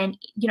me to then,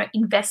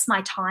 invest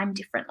my time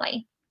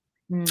differently.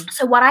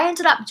 So what I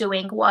ended up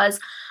doing was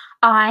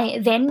I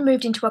then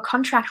moved into a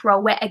contract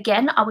role where,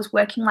 again, I was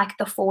working like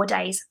the 4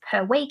 days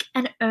per week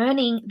and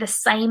earning the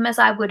same as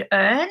I would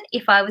earn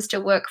if I was to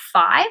work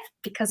 5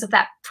 because of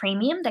that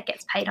premium that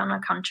gets paid on a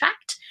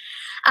contract.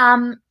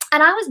 And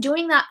I was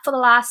doing that for the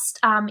last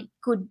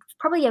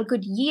probably a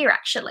good year,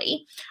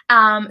 actually.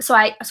 So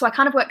I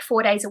kind of worked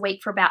 4 days a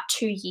week for about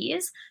 2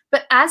 years.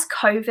 But as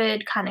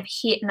COVID kind of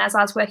hit and as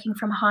I was working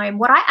from home,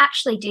 what I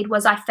actually did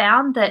was I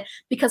found that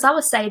because I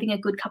was saving a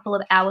good couple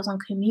of hours on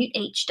commute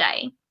each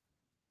day,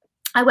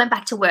 I went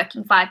back to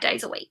working 5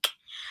 days a week.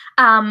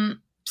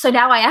 So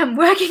now I am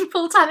working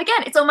full-time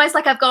again. It's almost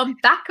like I've gone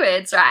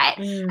backwards, right?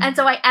 And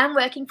so I am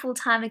working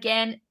full-time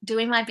again,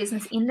 doing my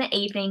business in the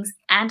evenings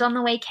and on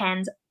the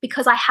weekends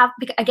because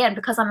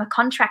because I'm a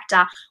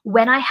contractor,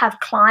 when I have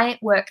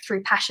client work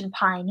through Passion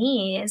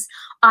Pioneers,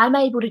 I'm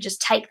able to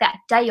just take that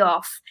day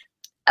off.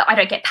 I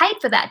don't get paid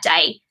for that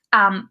day,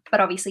 but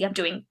obviously I'm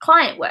doing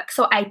client work.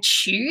 So I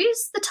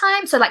choose the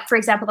time. So like, for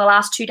example, the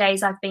last 2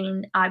 days I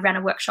ran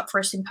a workshop for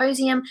a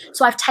symposium.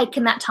 So I've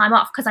taken that time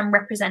off because I'm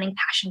representing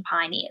Passion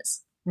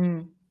Pioneers.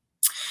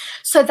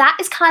 So that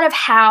is kind of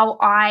how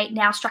I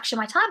now structure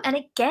my time. And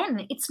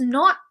again, it's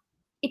not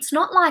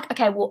like,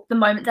 okay, well, the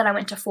moment that I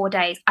went to 4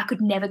 days, I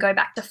could never go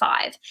back to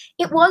 5.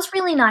 It was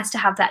really nice to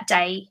have that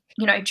day,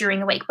 during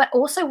the week. But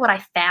also what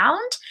I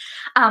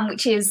found,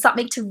 which is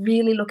something to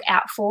really look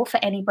out for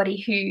anybody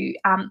who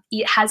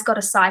has got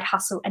a side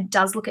hustle and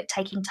does look at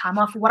taking time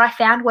off, what I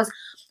found was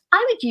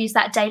I would use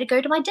that day to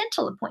go to my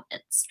dental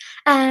appointments.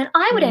 And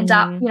I would end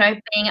up,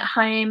 being at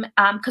home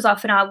because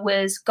often I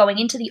was going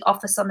into the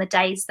office on the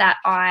days that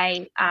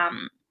I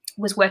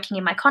was working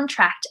in my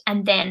contract.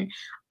 And then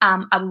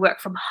I would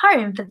work from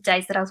home for the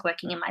days that I was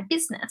working in my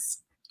business.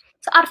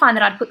 So I'd find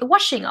that I'd put the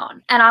washing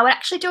on and I would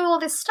actually do all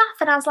this stuff.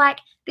 And I was like,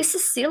 this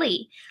is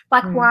silly.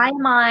 Like, why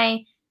am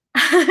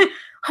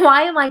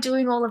I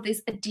doing all of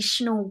this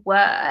additional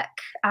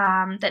work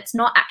that's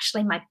not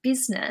actually my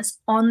business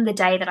on the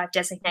day that I've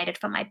designated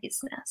for my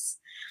business?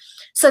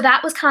 So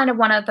that was kind of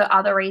one of the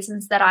other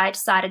reasons that I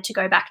decided to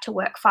go back to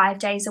work 5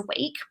 days a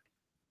week.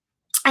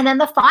 And then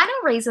the final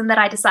reason that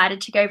I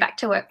decided to go back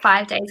to work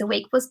 5 days a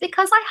week was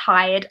because I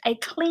hired a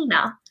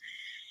cleaner.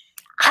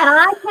 And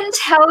I can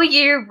tell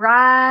you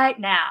right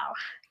now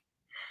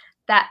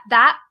that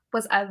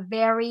was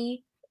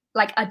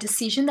a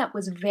decision that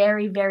was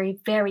very, very,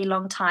 very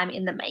long time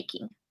in the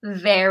making.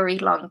 Very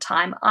long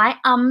time. I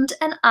ummed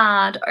and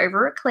ahed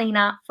over a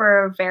cleaner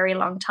for a very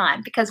long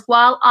time because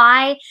while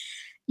I,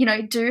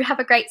 do have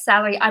a great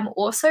salary, I'm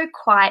also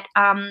quite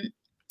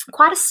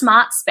a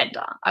smart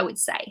spender, I would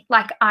say.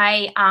 Like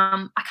I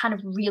kind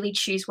of really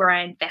choose where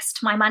I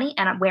invest my money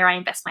and where I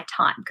invest my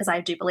time because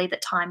I do believe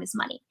that time is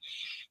money.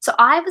 So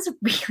I was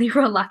really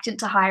reluctant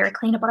to hire a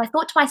cleaner, but I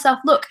thought to myself,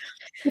 look,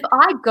 if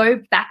I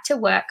go back to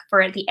work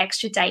for the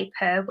extra day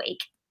per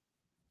week,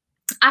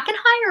 I can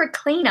hire a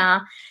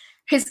cleaner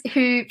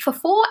who for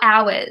 4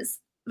 hours,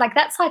 like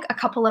that's like a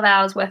couple of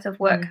hours worth of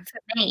work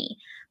for me.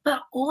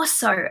 But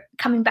also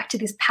coming back to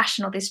this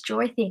passion or this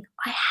joy thing,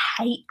 I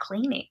hate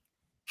cleaning.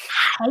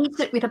 Hate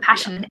it with a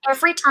passion. And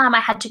every time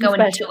I had to go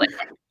and do it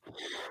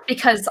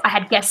because I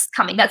had guests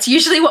coming, that's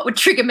usually what would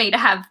trigger me to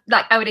have,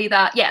 like, I would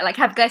either,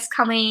 have guests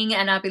coming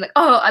and I'd be like,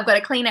 oh, I've got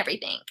to clean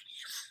everything.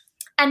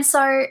 And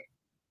so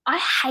I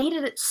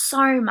hated it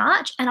so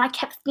much. And I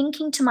kept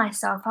thinking to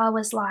myself, I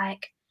was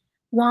like,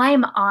 why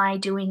am I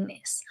doing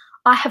this?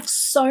 I have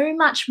so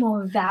much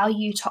more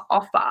value to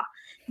offer.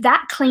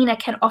 That cleaner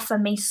can offer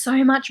me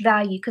so much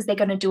value because they're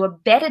going to do a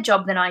better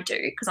job than I do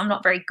because I'm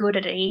not very good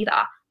at it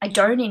either. I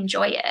don't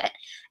enjoy it.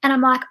 And I'm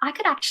like, I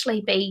could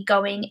actually be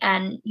going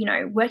and,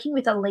 working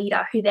with a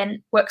leader who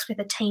then works with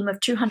a team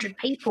of 200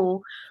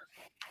 people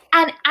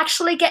and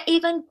actually get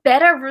even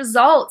better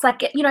results,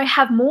 like,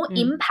 have more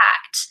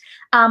impact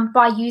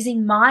by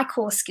using my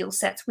core skill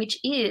sets, which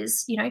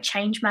is,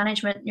 change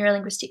management,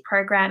 neurolinguistic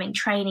programming,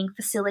 training,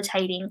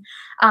 facilitating,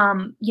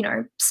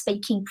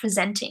 speaking,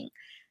 presenting.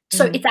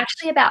 So it's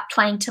actually about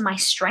playing to my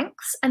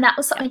strengths. And that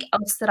was something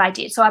else that I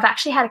did. So I've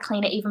actually had a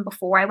cleaner even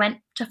before I went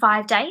to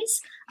 5 days.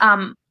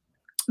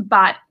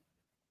 But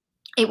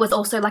it was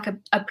also like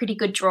a pretty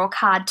good draw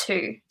card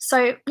too.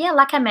 So yeah,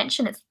 like I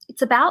mentioned,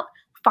 it's about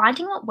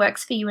finding what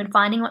works for you and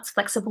finding what's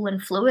flexible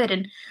and fluid.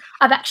 And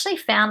I've actually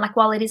found, like,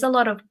 while it is a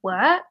lot of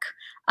work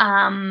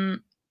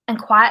and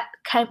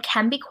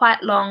can be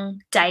quite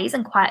long days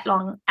and quite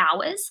long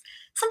hours,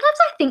 sometimes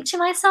I think to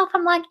myself,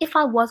 I'm like, if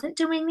I wasn't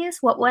doing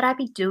this, what would I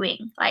be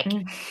doing? Like,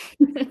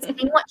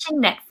 sitting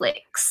watching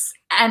Netflix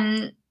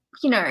and,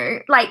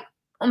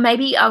 or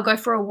maybe I'll go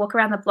for a walk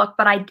around the block,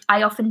 but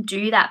I often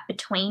do that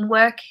between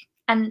work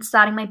and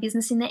starting my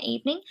business in the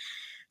evening.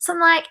 So I'm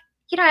like,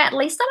 at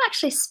least I'm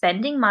actually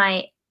spending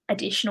my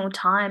additional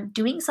time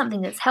doing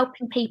something that's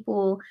helping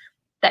people,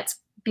 that's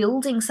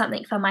building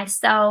something for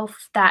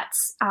myself,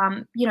 that's,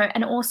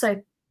 and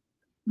also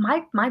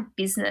my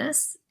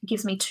business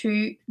gives me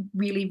 2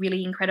 really,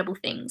 really incredible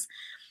things.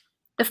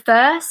 The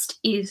first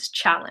is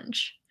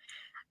challenge.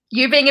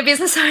 You being a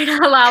business owner,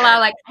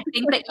 Lala, like I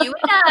think that you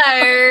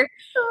know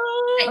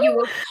that you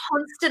are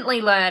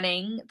constantly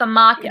learning. The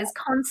market is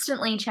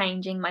constantly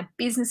changing. My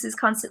business is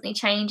constantly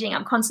changing.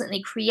 I'm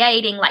constantly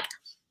creating. Like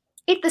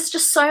it's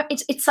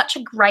such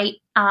a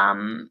great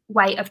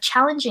way of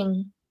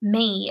challenging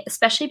me,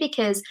 especially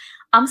because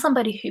I'm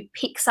somebody who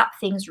picks up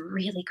things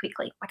really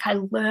quickly. Like I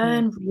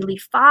learn really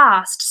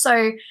fast.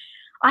 So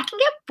I can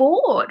get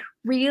bored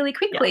really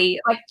quickly.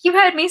 Like you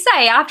heard me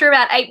say, after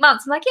about 8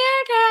 months, I'm like,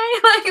 yeah, okay.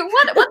 Like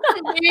what's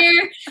the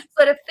new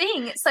sort of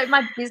thing? So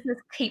my business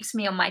keeps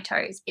me on my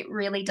toes. It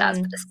really does.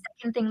 But the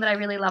second thing that I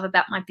really love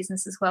about my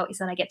business as well is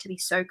that I get to be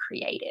so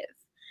creative.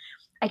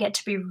 I get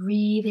to be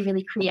really,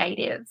 really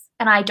creative.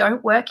 And I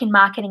don't work in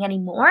marketing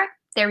anymore.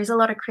 There is a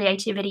lot of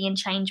creativity in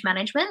change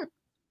management.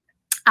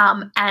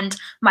 And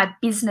my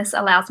business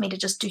allows me to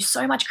just do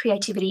so much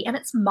creativity, and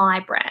it's my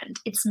brand.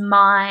 It's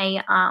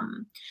my,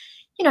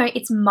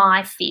 it's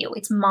my feel.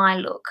 It's my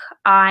look.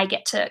 I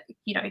get to,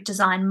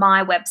 design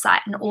my website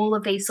and all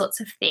of these sorts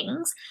of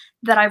things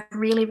that I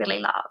really, really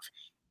love,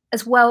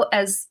 as well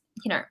as,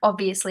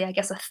 obviously, I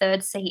guess a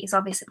third C is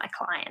obviously my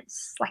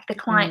clients, like the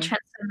client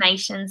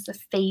transformations, the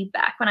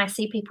feedback. When I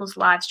see people's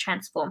lives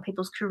transform,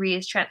 people's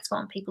careers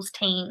transform, people's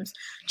teams,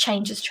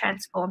 changes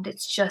transformed,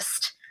 it's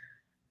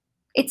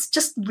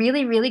just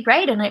really, really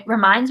great. And it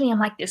reminds me, I'm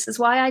like, this is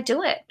why I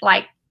do it.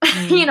 Like,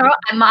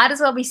 I might as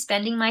well be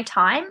spending my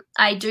time.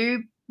 I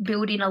do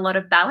build in a lot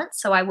of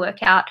balance. So I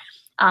work out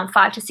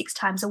 5 to 6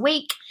 times a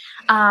week.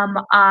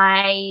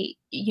 I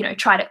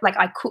try to, like,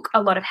 I cook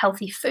a lot of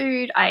healthy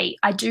food. I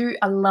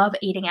love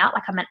eating out.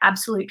 Like I'm an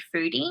absolute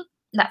foodie.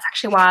 That's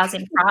actually why I was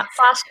in France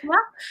last year,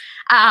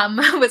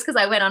 was because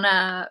I went on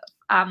a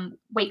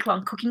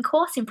week-long cooking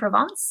course in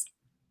Provence.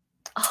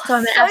 Oh, so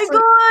I'm so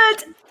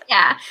good.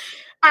 Yeah.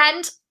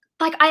 And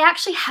like I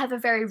actually have a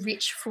very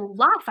rich, full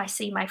life. I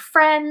see my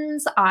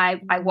friends.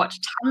 I watch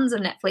tons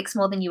of Netflix,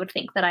 more than you would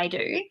think that I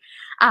do.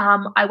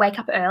 I wake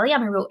up early.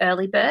 I'm a real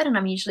early bird, and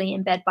I'm usually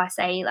in bed by,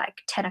 say, like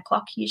 10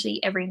 o'clock,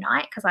 usually every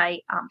night, because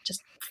I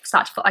just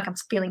start to feel like I'm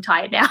feeling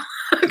tired now.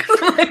 I'm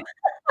like,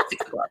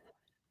 6 o'clock,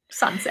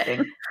 sun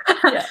setting.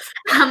 Yeah.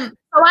 So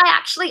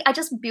I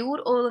just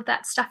build all of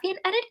that stuff in,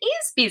 and it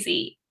is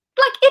busy.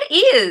 Like it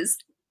is.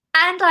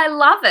 And I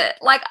love it.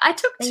 Like I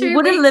took 2 weeks. You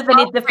wouldn't live in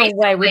a different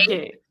way, would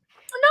you?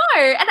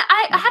 No. And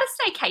I had a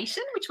staycation,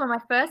 which was my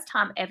first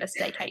time ever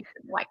staycation.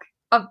 Like,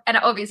 and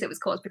obviously it was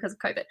caused because of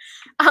COVID.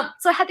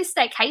 So I had this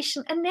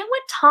staycation, and there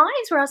were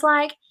times where I was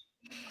like,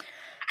 I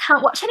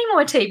can't watch any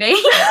more TV.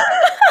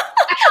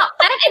 I can't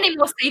plant any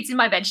more seeds in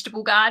my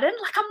vegetable garden.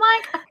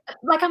 I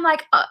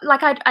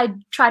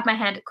tried my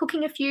hand at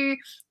cooking a few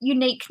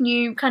unique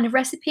new kind of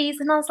recipes,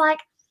 and I was like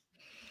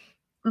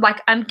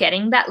I'm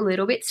getting that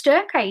little bit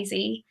stir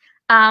crazy.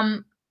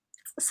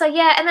 So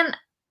yeah, and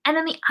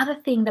then the other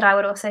thing that I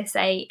would also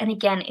say, and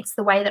again, it's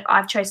the way that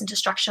I've chosen to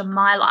structure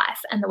my life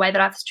and the way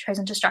that I've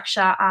chosen to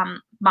structure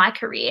my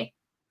career.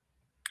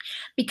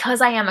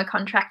 Because I am a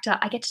contractor,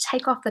 I get to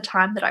take off the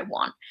time that I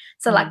want.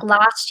 So like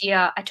last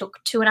year, I took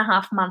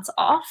 2.5 months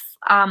off.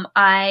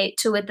 I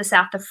toured the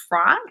south of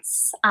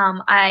France.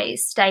 I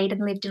stayed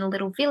and lived in a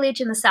little village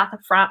in the south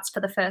of France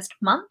for the first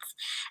month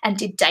and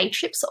did day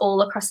trips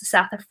all across the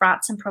south of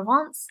France and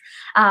Provence,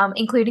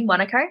 including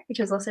Monaco, which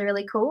was also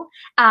really cool.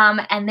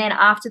 And then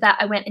after that,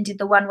 I went and did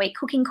the 1-week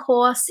cooking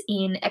course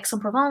in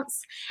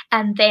Aix-en-Provence.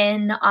 And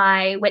then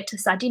I went to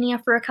Sardinia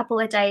for a couple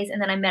of days.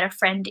 And then I met a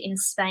friend in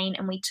Spain,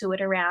 and we toured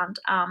around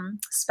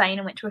Spain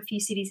and went to a few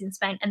cities in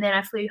Spain. And then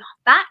I flew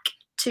back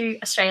to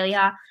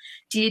Australia,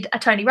 did a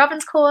Tony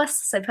Robbins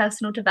course, so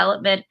personal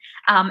development,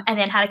 and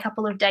then had a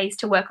couple of days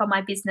to work on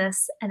my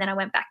business, and then I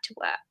went back to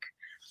work.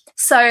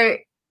 So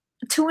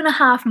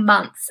 2.5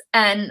 months,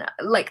 and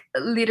like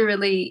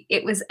literally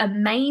it was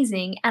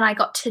amazing. And I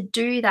got to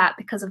do that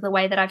because of the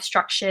way that I've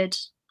structured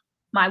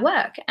my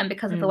work and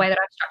because of the way that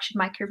I've structured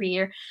my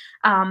career,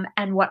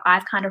 and what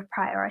I've kind of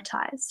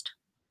prioritized.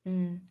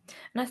 And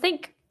I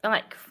think,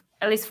 like,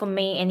 at least for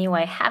me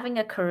anyway, having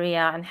a career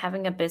and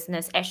having a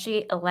business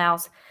actually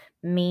allows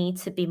me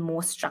to be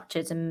more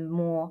structured and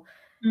more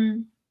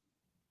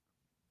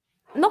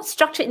not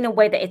structured in a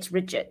way that it's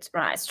rigid,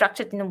 right?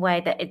 Structured in a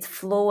way that it's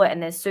fluid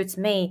and it suits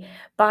me,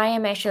 but I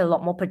am actually a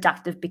lot more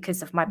productive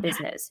because of my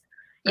business.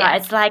 Yeah.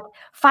 Right? It's like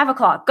 5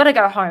 o'clock, got to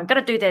go home, got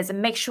to do this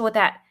and make sure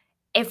that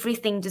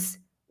everything just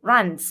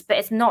runs. But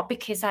it's not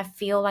because I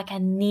feel like I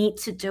need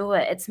to do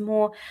it. It's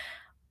more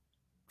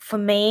for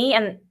me,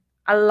 and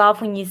I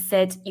love when you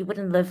said you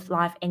wouldn't live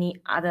life any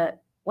other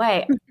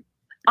way.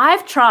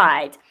 I've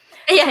tried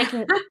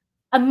taking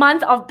a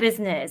month of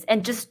business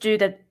and just do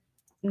the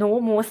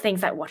normal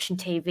things like watching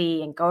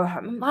TV and go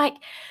home. I'm like,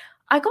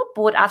 I got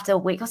bored after a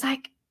week. I was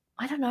like,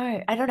 I don't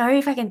know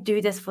if I can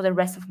do this for the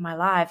rest of my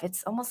life.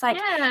 It's almost like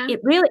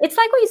it's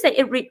like what you said,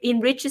 it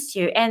enriches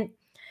you. And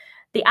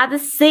the other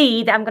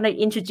C that I'm going to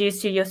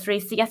introduce you, your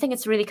 3C, I think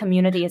it's really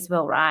community as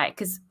well, right?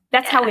 Because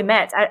that's how we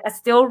met. I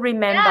still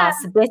remember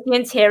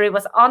Sebastian Thierry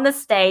was on the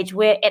stage.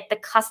 We're at the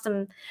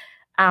custom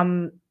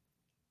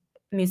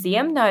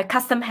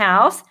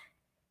house.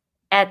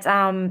 at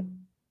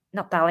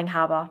not Darling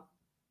Harbour.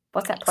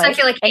 What's that place?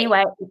 Circular Quay.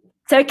 Anyway,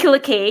 Circular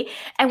Quay.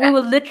 And we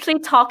were literally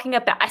talking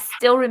about, I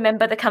still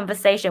remember the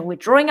conversation. We're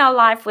drawing our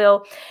life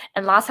wheel,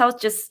 and last house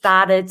just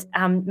started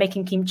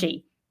making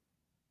kimchi.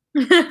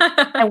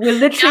 And we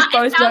literally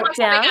both wrote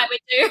down. I would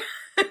do.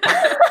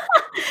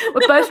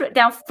 We both wrote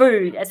down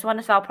food as one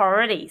of our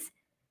priorities.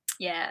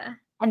 Yeah.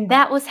 And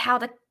that was how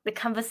the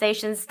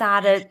conversation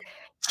started.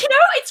 You know,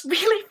 it's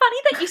really funny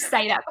that you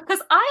say that,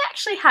 because I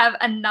actually have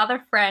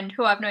another friend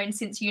who I've known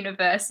since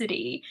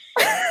university.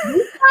 We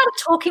started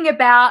talking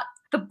about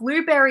the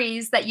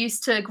blueberries that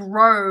used to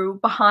grow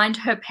behind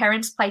her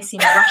parents' place in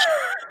Russia.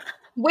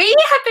 We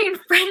have been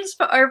friends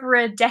for over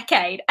a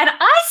decade, and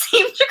I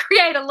seem to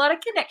create a lot of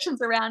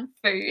connections around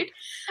food.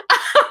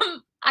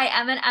 I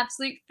am an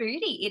absolute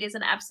foodie. It is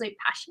an absolute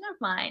passion of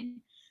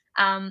mine.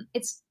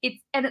 It's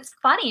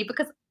funny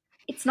because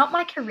it's not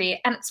my career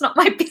and it's not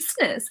my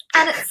business,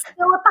 and it's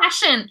still a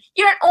passion.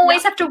 You don't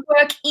always have to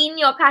work in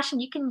your passion.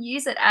 You can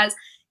use it as,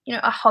 you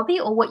know, a hobby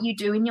or what you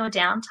do in your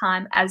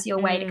downtime as your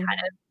way to kind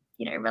of,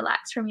 you know,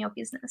 relax from your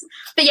business.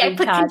 But yeah,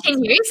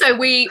 continue. So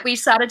we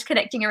started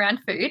connecting around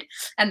food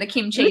and the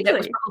kimchi that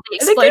was probably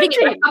exploding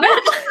in my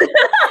cupboard.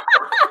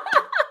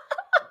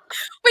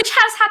 Which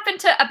has happened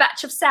to a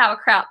batch of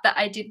sauerkraut that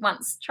I did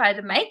once try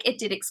to make. It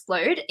did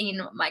explode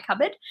in my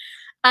cupboard.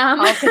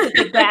 Because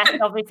the gas,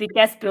 obviously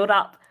gas built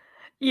up.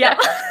 Yeah.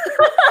 But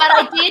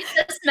I did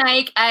just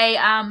make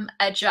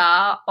a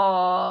jar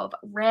of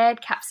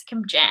red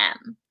capsicum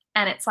jam.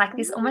 And it's like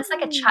this, almost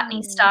like a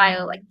chutney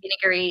style, like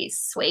vinegary,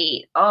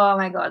 sweet. Oh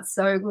my God,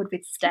 so good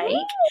with steak.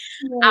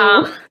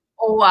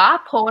 Or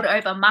poured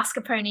over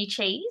mascarpone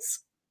cheese.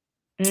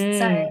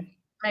 So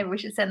maybe we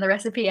should send the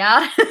recipe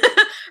out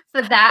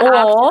for that.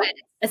 Or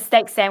a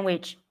steak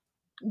sandwich.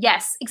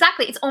 Yes,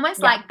 exactly. It's almost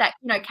like that,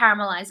 you know,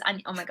 caramelized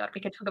onion. Oh my God, we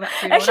could talk about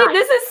food. Actually,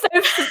 this is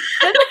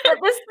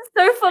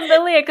so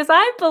familiar, because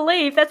I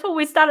believe that's when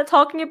we started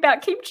talking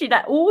about kimchi,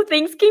 that all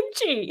things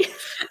kimchi.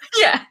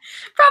 Yeah,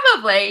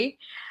 probably.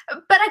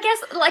 But I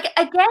guess, like,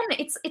 again,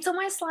 it's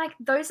almost like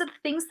those are the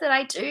things that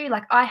I do.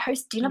 Like, I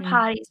host dinner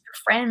parties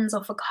for friends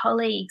or for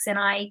colleagues, and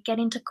I get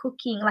into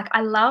cooking. Like,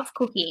 I love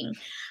cooking.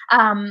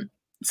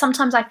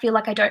 Sometimes I feel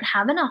like I don't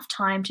have enough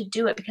time to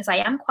do it because I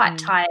am quite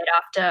tired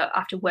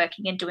after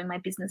working and doing my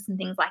business and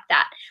things like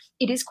that.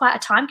 It is quite a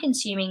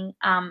time-consuming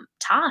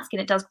task,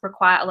 and it does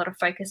require a lot of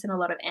focus and a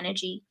lot of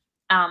energy.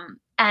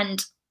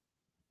 And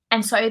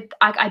so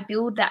I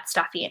build that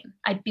stuff in.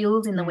 I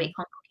build in the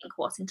week-long cooking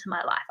course into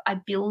my life. I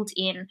build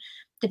in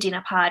the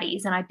dinner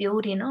parties, and I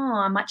build in,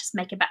 I might just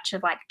make a batch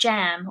of like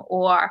jam,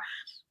 or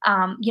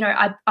you know,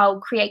 I'll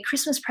create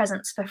Christmas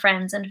presents for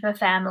friends and for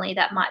family.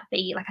 That might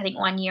be like, I think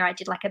one year I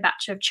did like a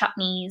batch of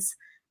chutneys,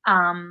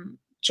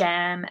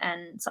 jam,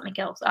 and something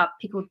else,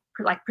 pickled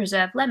like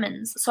preserved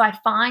lemons. So I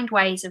find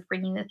ways of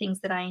bringing the things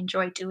that I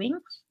enjoy doing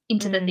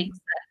into the things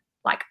that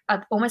like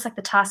are almost like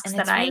the tasks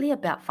that I really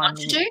about want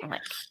to do.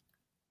 Like...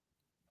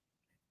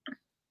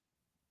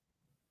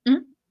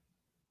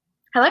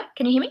 Hello,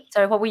 can you hear me?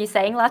 So what were you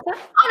saying, Lata?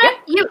 Oh no,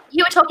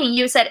 you were talking.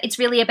 You said it's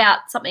really about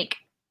something.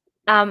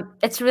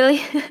 It's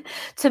really,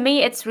 to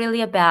me, it's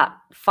really about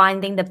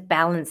finding the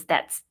balance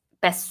that's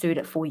best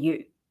suited for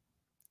you.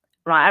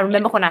 Right. I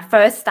remember when I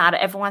first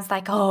started, everyone's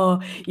like,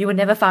 oh, you will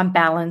never find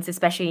balance,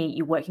 especially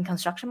you work in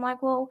construction. I'm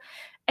like, well,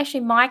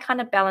 actually, my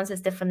kind of balance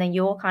is different than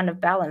your kind of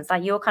balance.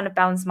 Like, your kind of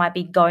balance might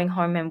be going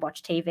home and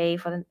watch TV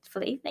for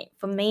the evening.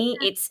 For me,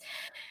 it's,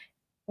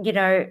 you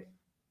know,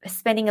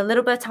 spending a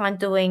little bit of time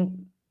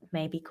doing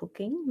maybe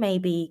cooking,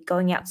 maybe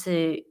going out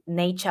to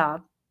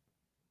nature.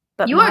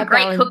 But you are a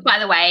great cook, by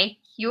the way.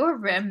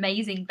 You're an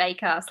amazing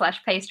baker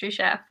 / pastry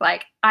chef.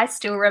 Like, I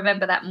still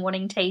remember that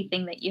morning tea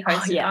thing that you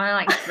hosted. I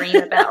like dream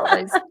about all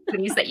those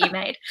goodies that you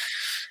made.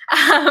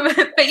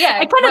 But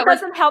yeah, it kind of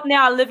doesn't help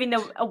now. I live in a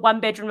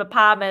 1-bedroom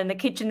apartment and the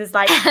kitchen is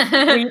like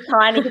really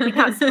tiny because we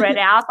can't spread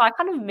out. So I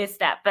kind of miss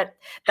that. But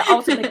the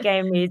ultimate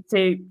game is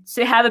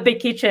to have a big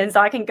kitchen,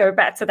 so I can go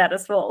back to that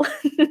as well.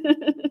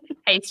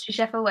 Pastry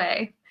chef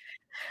away.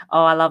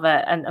 Oh, I love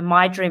it. And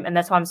my dream, and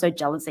that's why I'm so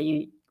jealous that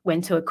you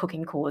went to a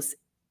cooking course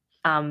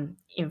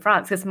in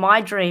France, because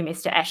my dream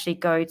is to actually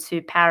go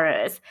to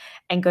Paris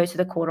and go to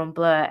the Cordon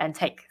Bleu and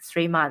take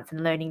 3 months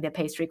and learning their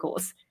pastry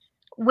course.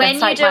 When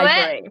that's you like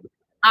do it, dream.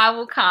 I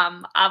will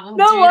come. I will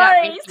no do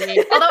worries. that with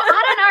you. Although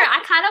I don't know,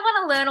 I kind of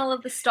want to learn all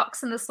of the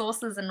stocks and the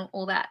sauces and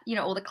all that, you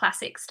know, all the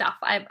classic stuff.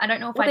 I don't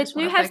know if I just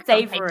want to focus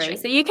on pastry.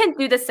 So you can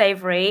do the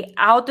savory,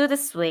 I'll do the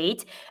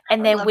sweet,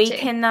 and then we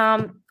can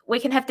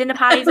have dinner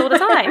parties all the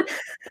time.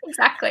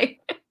 Exactly.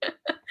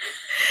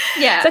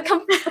 Yeah. So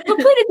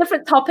completely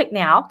different topic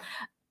now.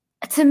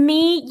 To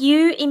me,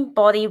 you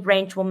embody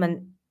Range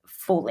Woman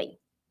fully,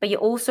 but you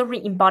also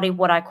embody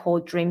what I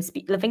call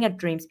living a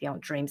dreams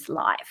beyond dreams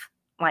life.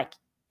 Like,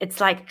 it's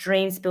like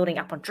dreams building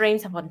up on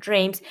dreams upon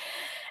dreams.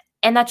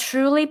 And I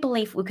truly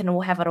believe we can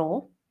all have it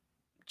all,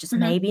 just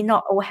maybe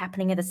not all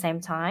happening at the same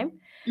time.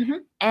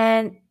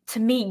 And to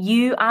me,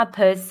 you are a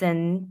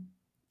person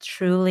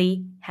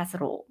truly has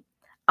it all.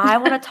 I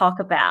want to talk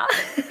about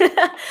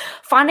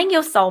finding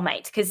your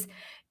soulmate, because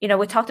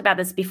we talked about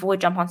this before we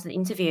jump onto the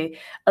interview.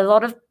 A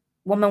lot of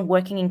women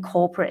working in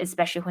corporate,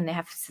 especially when they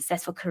have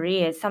successful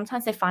careers,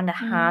 sometimes they find it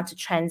hard to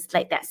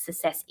translate that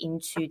success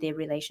into their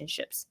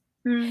relationships.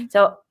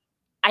 So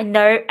I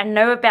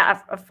know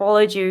about, I've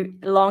followed you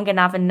long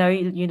enough and know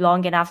you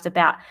long enough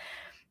about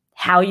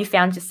how you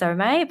found your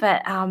soulmate,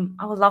 but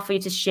I would love for you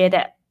to share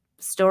that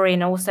story.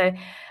 And also,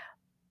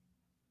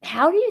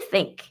 how do you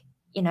think,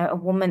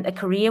 a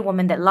career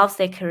woman that loves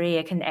their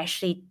career can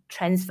actually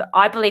transfer?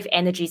 I believe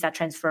energies are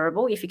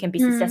transferable. If you can be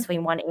successful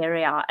in one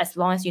area, as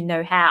long as you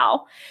know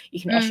how, you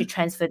can actually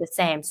transfer the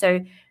same. So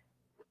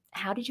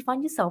how did you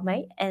find your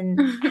soulmate, and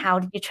how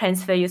did you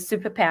transfer your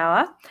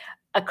superpower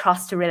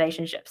across to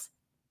relationships?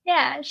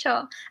 Yeah, sure.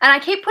 And I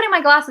keep putting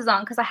my glasses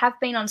on because I have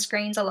been on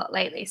screens a lot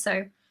lately.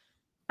 So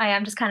I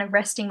am just kind of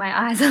resting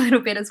my eyes a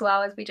little bit as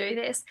well as we do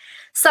this.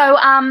 So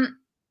I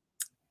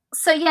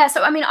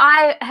mean,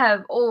 I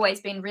have always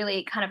been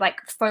really kind of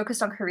like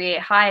focused on career,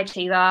 high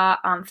achiever,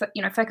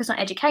 focused on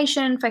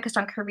education, focused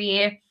on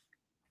career.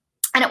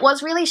 And it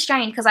was really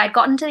strange because I'd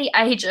gotten to the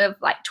age of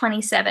like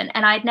 27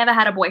 and I'd never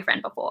had a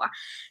boyfriend before.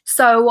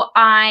 So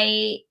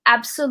I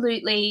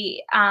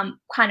absolutely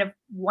kind of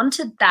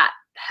wanted that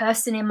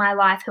person in my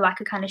life who I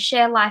could kind of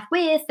share life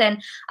with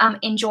and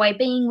enjoy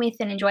being with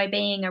and enjoy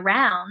being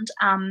around,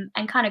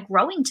 and kind of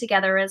growing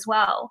together as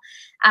well.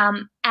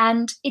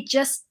 And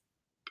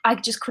I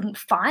just couldn't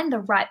find the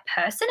right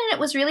person. And it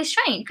was really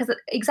strange because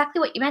exactly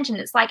what you mentioned,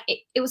 it's like,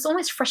 it was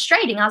almost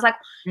frustrating. I was like,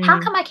 how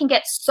come I can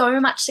get so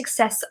much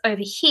success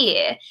over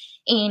here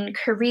in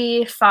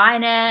career,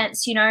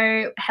 finance,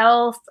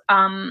 health,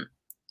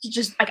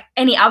 just like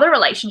any other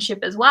relationship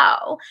as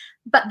well.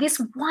 But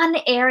this one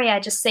area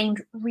just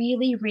seemed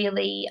really,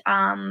 really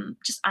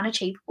just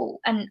unachievable.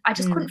 And I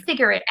just couldn't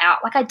figure it out.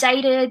 Like I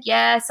dated,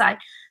 yes, I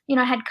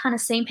had kind of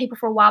seen people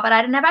for a while, but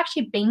I'd never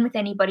actually been with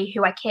anybody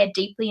who I cared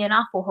deeply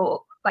enough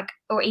or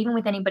even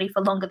with anybody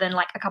for longer than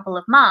like a couple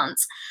of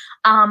months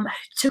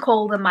to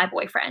call them my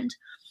boyfriend.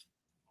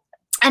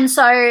 And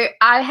so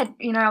I had,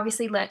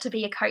 obviously learnt to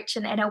be a coach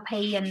and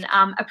NLP and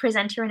a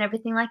presenter and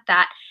everything like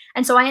that.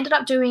 And so I ended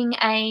up doing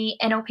a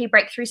NLP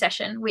breakthrough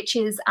session, which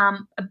is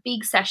a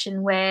big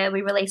session where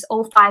we release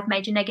all 5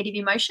 major negative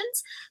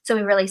emotions. So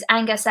we release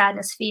anger,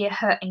 sadness, fear,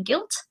 hurt, and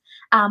guilt.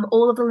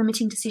 All of the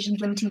limiting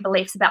decisions, limiting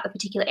beliefs about the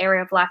particular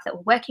area of life that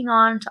we're working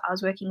on. So I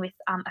was working with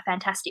a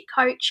fantastic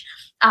coach.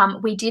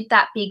 We did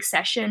that big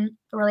session,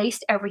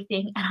 released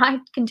everything. And I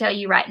can tell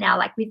you right now,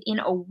 like within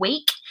a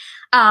week,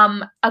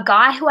 a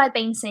guy who I'd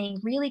been seeing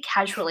really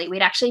casually,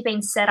 we'd actually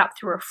been set up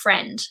through a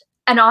friend.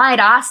 And I'd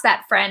asked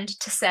that friend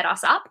to set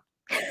us up.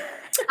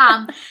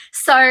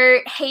 So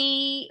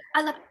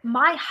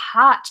my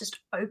heart just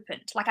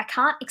opened. Like I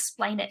can't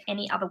explain it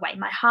any other way.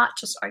 My heart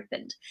just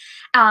opened.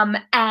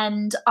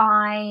 And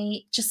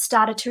I just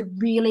started to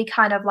really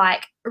kind of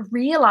like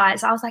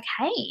realize, I was like,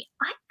 hey,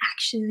 I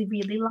actually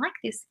really like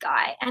this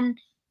guy. And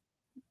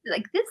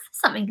like there's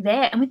something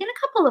there. And within a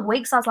couple of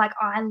weeks, I was like,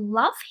 I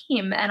love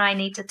him and I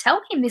need to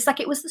tell him this. Like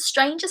it was the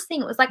strangest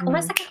thing. It was like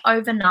almost like an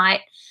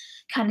overnight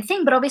kind of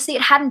thing. But obviously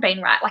it hadn't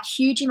been right. Like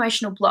huge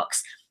emotional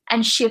blocks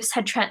and shifts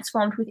had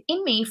transformed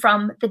within me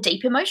from the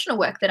deep emotional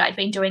work that I'd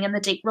been doing and the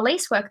deep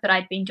release work that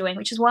I'd been doing,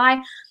 which is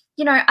why,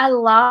 I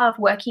love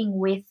working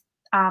with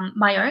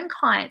my own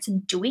clients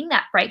and doing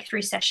that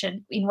breakthrough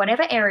session in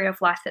whatever area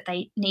of life that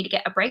they need to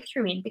get a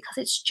breakthrough in, because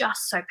it's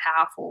just so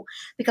powerful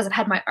because I've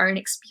had my own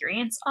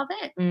experience of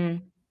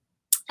it.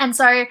 And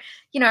so,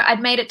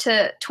 I'd made it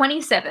to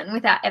 27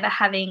 without ever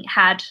having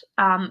had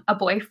a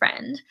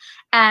boyfriend.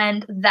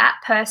 And that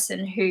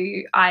person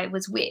who I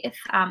was with,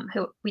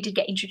 who we did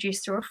get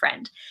introduced through a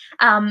friend,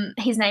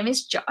 his name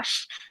is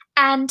Josh.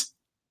 And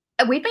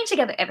we've been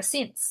together ever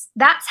since.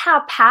 That's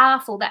how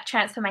powerful that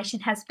transformation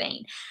has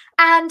been.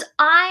 And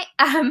I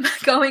am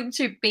going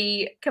to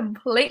be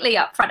completely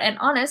upfront and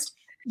honest.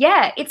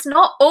 Yeah, it's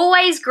not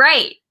always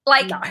great.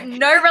 Like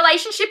no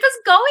relationship is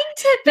going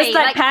to be. Just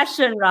like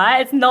passion, right?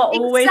 It's not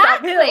always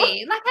uphill.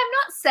 Exactly. Like I'm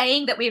not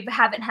saying that we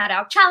haven't had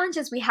our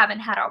challenges, we haven't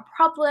had our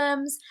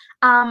problems.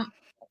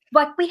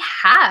 Like we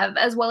have,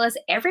 as well as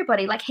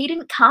everybody. Like he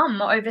didn't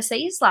come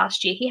overseas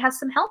last year. He has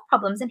some health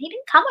problems and he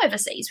didn't come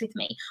overseas with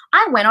me.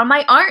 I went on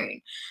my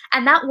own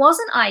and that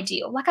wasn't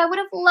ideal. Like I would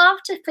have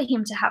loved for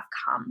him to have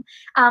come.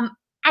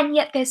 And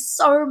yet there's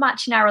so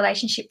much in our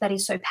relationship that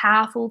is so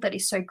powerful, that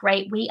is so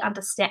great.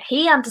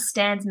 He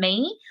understands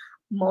me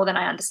more than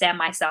I understand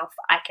myself.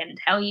 I can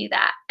tell you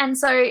that. And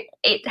so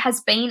it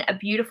has been a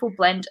beautiful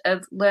blend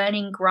of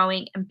learning,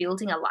 growing, and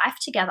building a life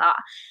together.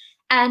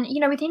 And,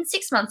 within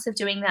 6 months of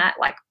doing that,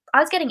 like I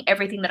was getting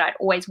everything that I'd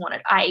always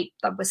wanted. I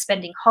was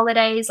spending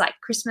holidays like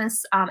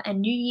Christmas and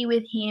New Year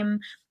with him.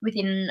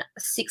 Within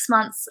 7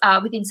 months,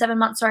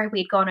 we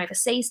had gone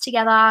overseas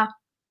together.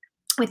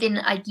 Within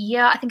a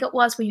year, I think it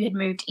was, we had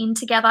moved in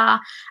together.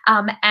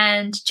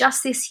 And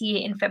just this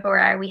year in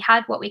February, we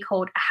had what we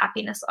called a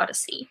happiness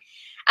odyssey,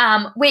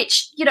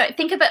 which,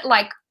 think of it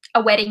like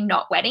a wedding,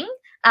 not wedding,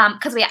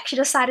 because we actually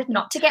decided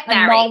not to get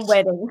married.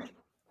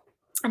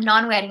 A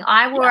non-wedding.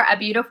 I wore a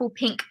beautiful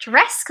pink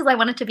dress because I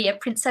wanted to be a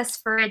princess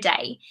for a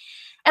day.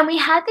 And we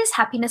had this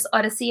happiness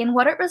odyssey, and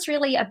what it was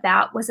really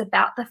about was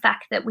about the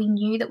fact that we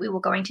knew that we were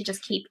going to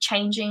just keep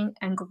changing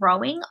and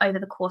growing over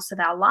the course of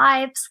our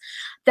lives,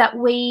 that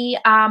we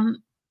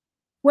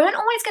weren't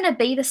always going to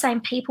be the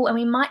same people, and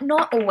we might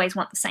not always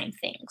want the same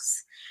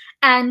things.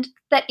 And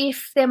that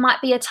if there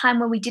might be a time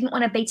when we didn't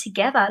want to be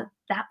together,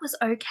 that was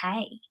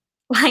okay.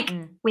 Like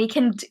we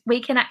can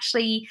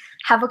actually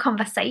have a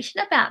conversation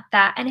about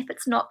that. And if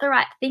it's not the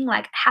right thing,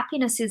 like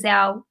happiness is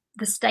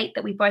the state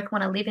that we both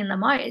want to live in the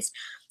most.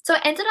 So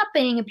it ended up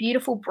being a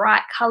beautiful,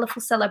 bright,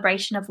 colorful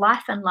celebration of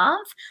life and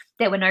love.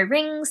 There were no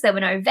rings, there were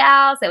no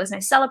vows, there was no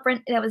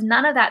celebrant, there was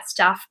none of that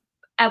stuff.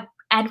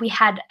 And we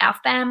had our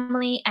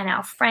family and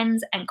our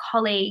friends and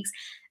colleagues,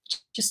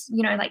 just,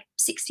 you know, like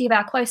 60 of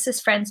our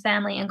closest friends,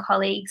 family and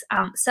colleagues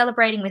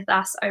celebrating with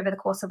us over the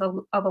course of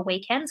a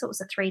weekend. So it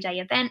was a 3-day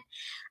event,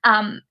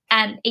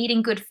 and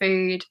eating good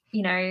food,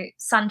 you know,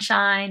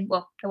 sunshine.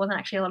 Well, there wasn't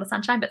actually a lot of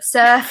sunshine, but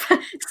surf,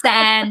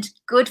 sand,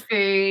 good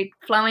food,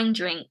 flowing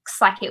drinks.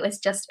 Like it was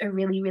just a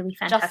really, really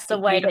fantastic, just the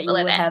way that you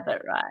would have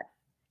it, right?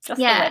 Just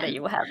the way that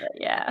you will have it,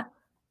 yeah.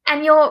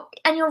 And you're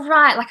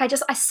right. Like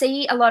I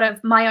see a lot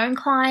of my own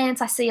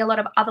clients, I see a lot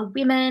of other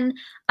women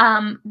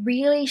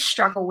really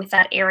struggle with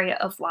that area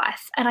of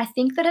life. And I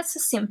think that it's a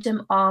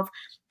symptom of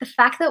the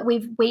fact that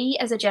we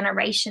as a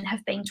generation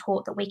have been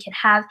taught that we can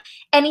have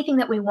anything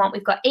that we want.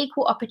 We've got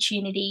equal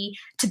opportunity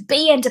to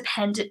be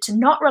independent, to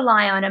not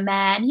rely on a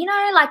man. You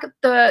know, like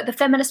the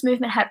feminist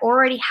movement had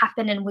already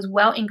happened and was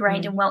well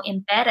ingrained and well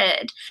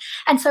embedded.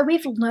 And so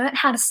we've learned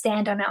how to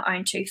stand on our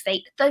own 2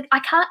 feet. I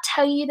can't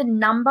tell you the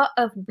number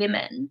of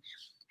women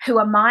who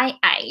are my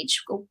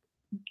age, or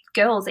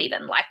girls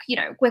even, like, you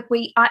know,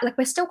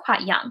 we're still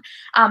quite young.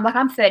 Like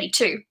I'm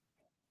 32.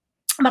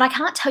 But I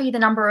can't tell you the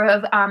number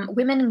of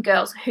women and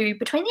girls who,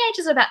 between the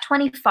ages of about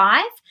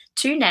 25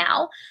 to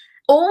now,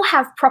 all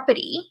have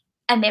property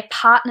and their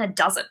partner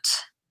doesn't.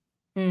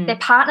 Their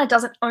partner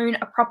doesn't own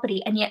a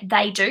property, and yet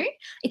they do.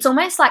 It's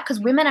almost like, because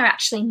women are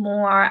actually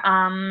more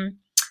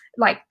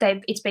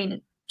it's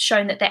been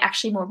shown that they're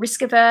actually more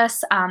risk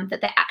averse, that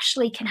they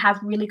actually can have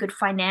really good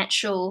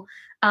financial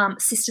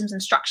systems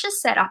and structures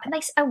set up, and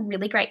they are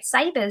really great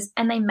savers,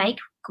 and they make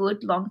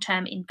good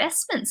long-term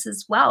investments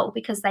as well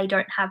because they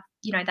don't have,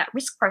 you know, that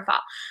risk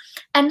profile.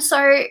 And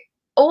so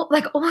all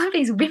of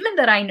these women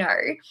that I know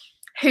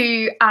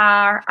who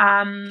are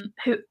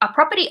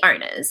property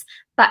owners,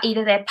 but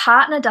either their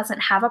partner doesn't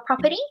have a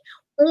property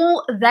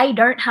or they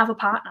don't have a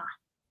partner.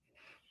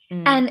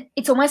 And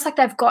it's almost like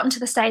they've gotten to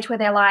the stage where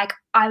they're like,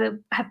 I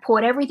have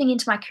poured everything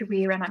into my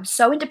career and I'm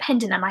so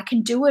independent and I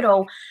can do it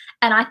all.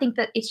 And I think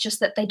that it's just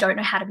that they don't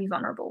know how to be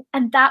vulnerable.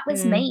 And that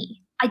was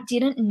me. I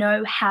didn't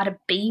know how to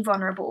be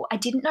vulnerable. I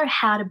didn't know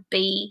how to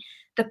be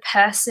the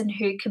person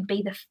who could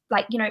be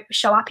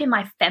show up in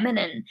my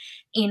feminine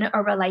in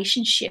a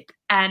relationship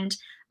and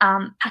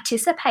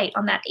participate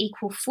on that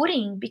equal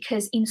footing,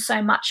 because in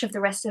so much of the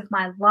rest of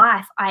my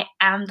life, I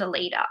am the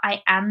leader.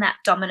 I am that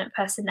dominant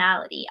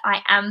personality.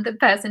 I am the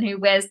person who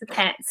wears the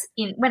pants.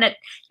 When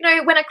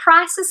a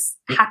crisis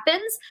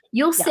happens,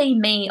 you'll see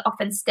me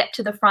often step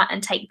to the front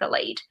and take the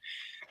lead.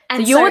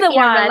 And so you're the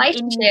one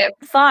in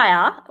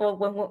fire, or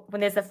when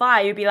there's a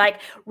fire, you'd be like,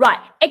 right,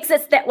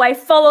 exits that way,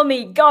 follow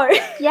me, go.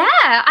 Yeah,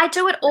 I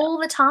do it all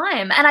the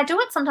time. And I do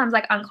it sometimes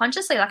like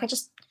unconsciously, like I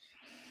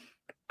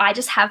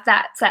just have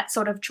that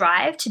sort of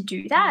drive to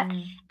do that.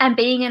 And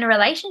being in a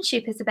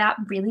relationship is about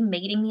really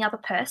meeting the other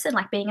person.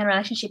 Like being in a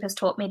relationship has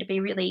taught me to be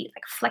really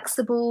like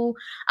flexible,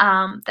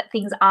 that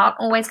things aren't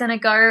always going to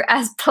go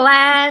as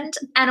planned.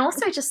 And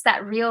also just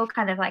that real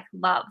kind of like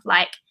love,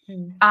 like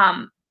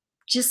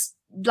just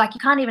like you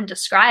can't even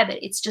describe it.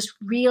 It's just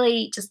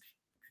really just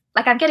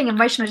like I'm getting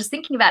emotional just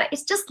thinking about it.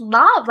 It's just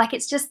love. Like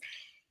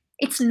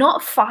it's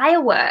not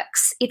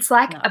fireworks. It's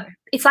like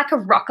a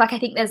rock. Like I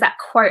think there's that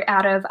quote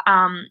out of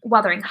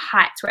Wuthering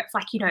Heights where it's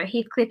like, you know,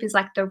 Heathcliff is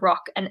like the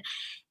rock, and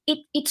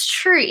it's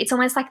true. It's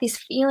almost like this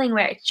feeling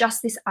where it's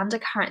just this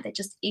undercurrent that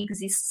just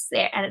exists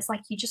there, and it's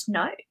like you just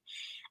know.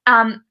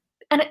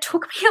 And it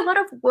took me a lot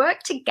of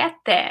work to get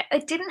there.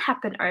 It didn't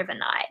happen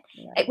overnight.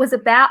 Yeah. It was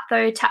about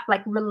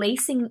like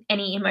releasing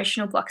any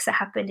emotional blocks that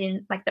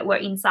happened that were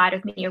inside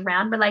of me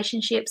around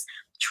relationships,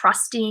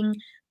 trusting,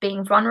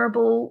 being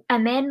vulnerable,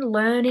 and then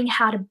learning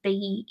how to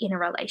be in a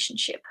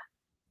relationship.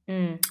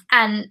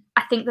 And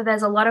I think that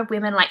there's a lot of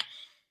women I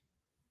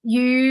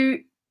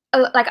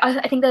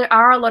think there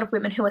are a lot of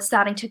women who are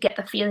starting to get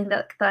the feeling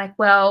that like,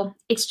 well,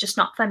 it's just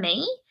not for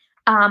me.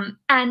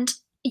 And,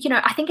 you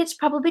know, I think it's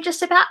probably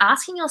just about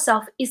asking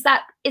yourself, is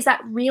that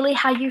really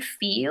how you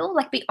feel?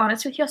 Like, be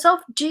honest with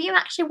yourself. Do you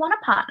actually want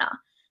a partner?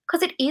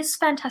 Because it is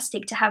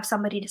fantastic to have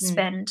somebody to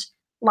spend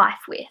life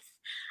with.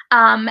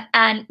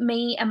 And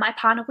me and my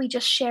partner, we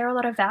just share a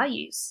lot of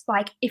values.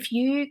 Like if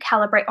you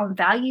calibrate on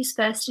values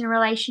first in a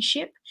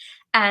relationship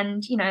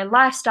and, you know,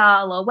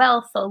 lifestyle or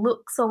wealth or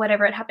looks or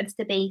whatever it happens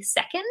to be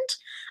second,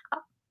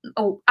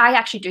 I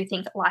actually do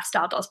think that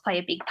lifestyle does play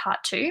a big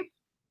part too.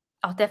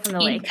 Oh,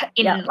 definitely.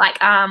 in like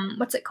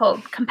what's it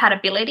called,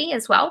 compatibility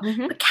as well.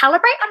 But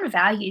calibrate on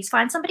values.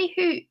 Find somebody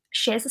who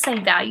shares the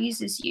same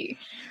values as you,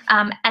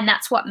 and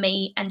that's what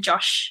me and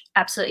Josh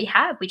absolutely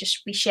have.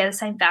 We share the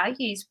same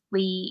values.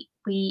 We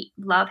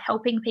love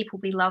helping people.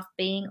 We love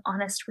being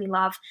honest. We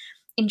love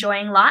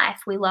enjoying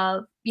life. We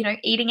love, you know,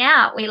 eating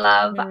out. We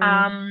love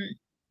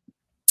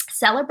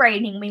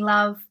celebrating. We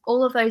love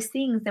all of those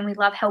things, and we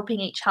love helping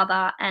each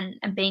other and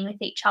being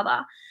with each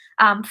other.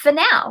 For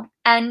now,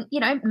 and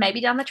you know,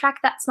 maybe down the track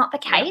that's not the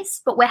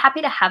case, but we're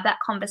happy to have that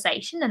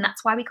conversation, and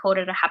that's why we called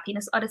it a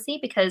happiness odyssey,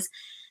 because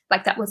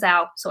like that was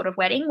our sort of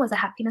wedding, was a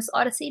happiness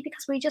odyssey,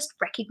 because we just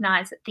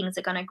recognize that things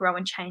are going to grow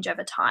and change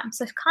over time.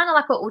 So kind of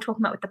like what we're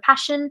talking about with the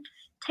passion,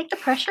 take the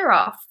pressure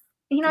off.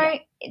 You know,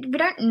 we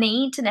don't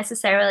need to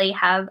necessarily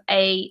have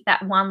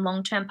that one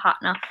long-term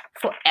partner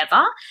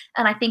forever.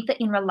 And I think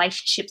that in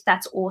relationships,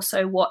 that's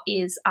also what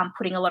is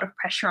putting a lot of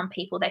pressure on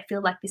people. They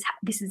feel like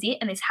this is it,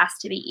 and this has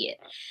to be it.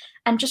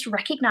 And just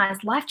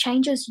recognize life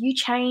changes, you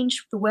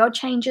change, the world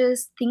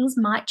changes, things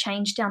might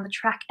change down the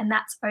track, and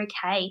that's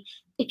okay.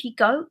 If you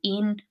go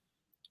in,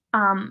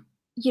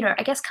 you know,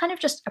 I guess kind of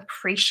just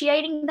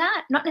appreciating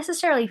that, not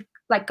necessarily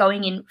like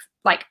going in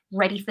like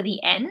ready for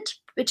the end,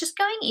 but just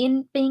going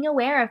in, being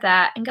aware of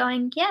that and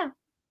going, yeah,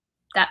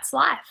 that's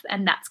life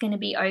and that's going to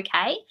be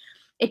okay.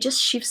 It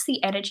just shifts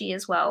the energy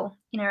as well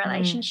in a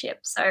relationship.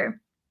 So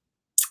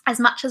as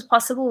much as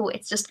possible,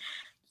 it's just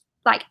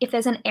like if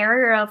there's an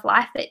area of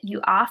life that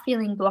you are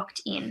feeling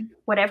blocked in,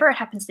 whatever it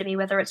happens to be,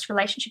 whether it's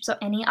relationships or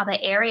any other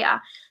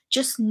area,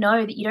 just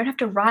know that you don't have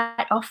to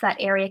write off that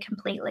area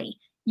completely.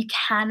 You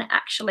can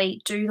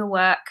actually do the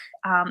work,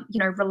 you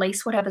know,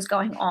 release whatever's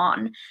going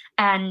on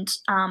and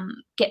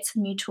get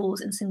some new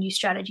tools and some new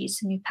strategies,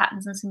 some new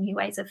patterns and some new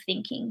ways of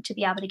thinking to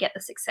be able to get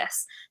the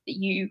success that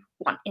you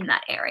want in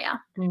that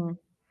area. And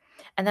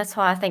that's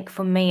why I think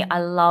for me, I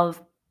love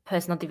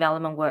personal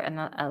development work, and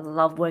I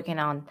love working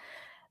on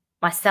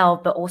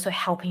myself, but also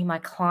helping my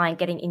client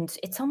getting into,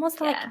 it's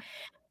almost like,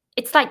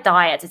 it's like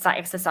diet, it's like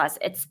exercise,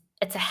 it's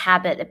a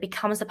habit, it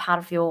becomes a part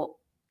of your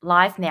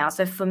life now.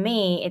 So for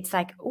me, it's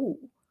like, oh,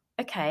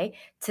 okay,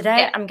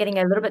 today I'm getting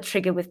a little bit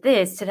triggered with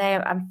this, today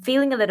I'm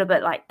feeling a little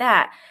bit like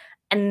that,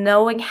 and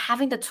knowing,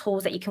 having the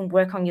tools that you can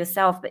work on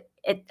yourself. But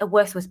it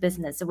works with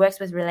business, it works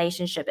with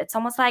relationship. It's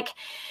almost like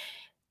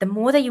the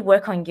more that you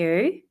work on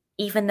you,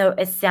 even though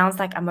it sounds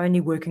like I'm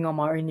only working on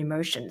my own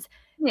emotions,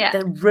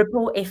 the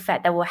ripple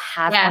effect that will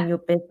have on your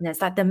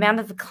business, like the amount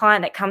of the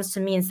client that comes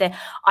to me and say,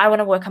 I want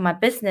to work on my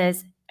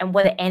business, and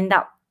what they end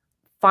up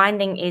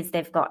finding is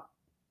they've got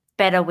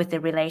better with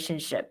their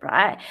relationship,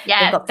 right?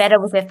 They've got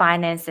better with their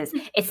finances.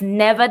 It's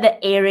never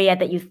the area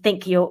that you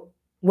think you're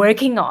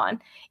working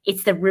on.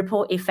 It's the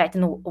ripple effect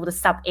and all the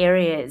sub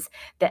areas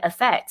that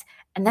affect.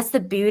 And that's the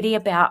beauty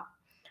about,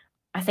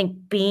 I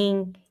think,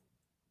 being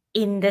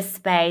in this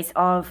space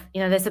of,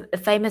 you know, there's a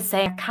famous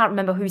saying, I can't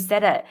remember who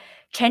said it,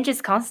 change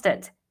is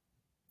constant.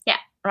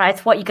 Right?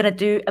 It's what you're going to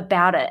do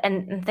about it.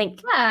 And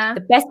think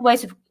the best way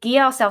to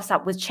gear ourselves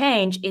up with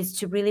change is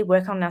to really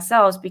work on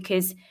ourselves,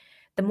 because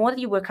the more that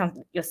you work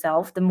on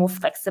yourself, the more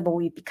flexible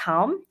you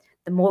become,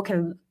 the more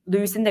can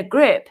loosen the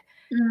grip,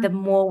 the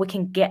more we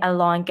can get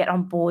along, get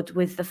on board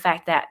with the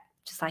fact that,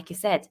 just like you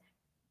said,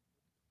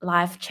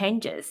 life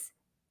changes.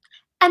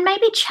 And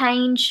maybe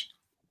change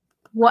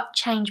what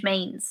change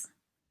means.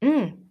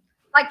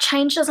 Like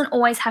change doesn't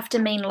always have to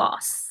mean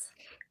loss.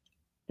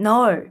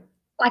 No.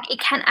 Like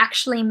it can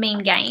actually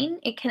mean gain.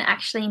 It can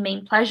actually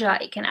mean pleasure.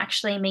 It can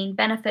actually mean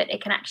benefit.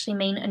 It can actually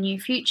mean a new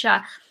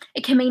future.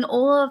 It can mean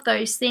all of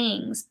those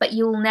things, but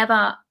you'll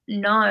never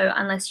know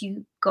unless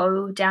you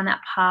go down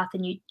that path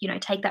and you know,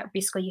 take that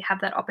risk, or you have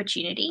that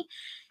opportunity.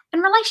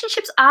 And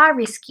relationships are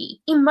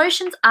risky.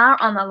 Emotions are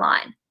on the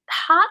line.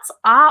 Hearts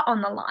are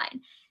on the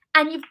line.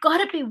 And you've got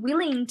to be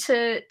willing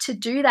to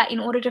do that in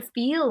order to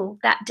feel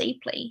that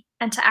deeply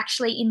and to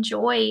actually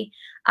enjoy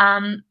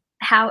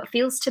how it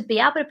feels to be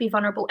able to be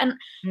vulnerable. And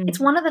it's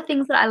one of the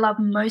things that I love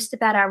most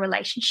about our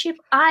relationship.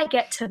 I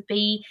get to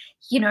be,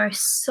 you know,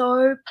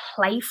 so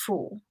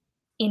playful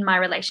in my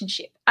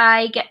relationship.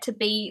 I get to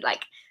be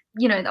like,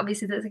 you know,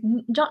 obviously there's like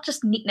not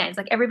just nicknames,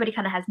 like everybody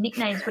kind of has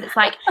nicknames, but it's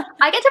like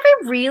I get to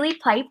be really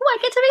playful. I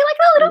get to be like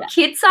a little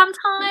kid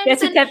sometimes. You get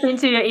to tap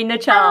into your inner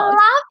child.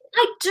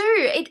 I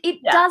do. It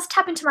does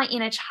tap into my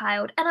inner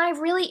child, and I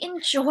really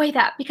enjoy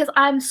that, because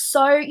I'm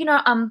so, you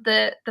know, I'm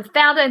the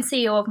founder and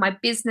CEO of my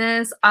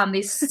business. I'm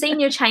this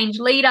senior change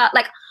leader.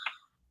 Like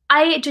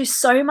I do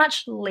so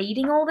much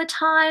leading all the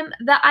time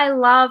that I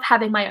love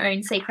having my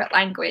own secret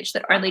language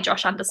that only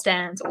Josh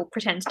understands or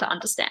pretends to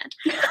understand.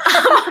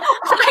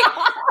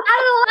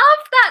 I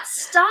love that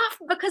stuff,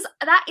 because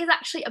that is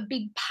actually a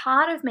big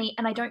part of me,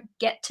 and I don't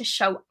get to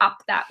show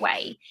up that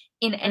way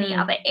in any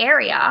other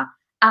area.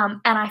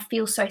 And I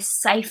feel so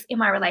safe in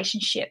my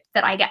relationship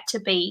that I get to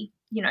be,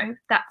 you know,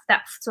 that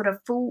sort of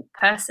full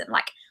person.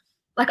 Like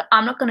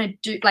I'm not going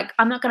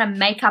to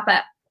make up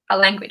a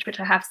language, which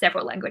I have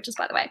several languages,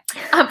 by the way,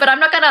 but I'm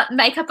not going to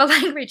make up a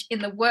language in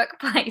the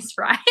workplace,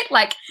 right?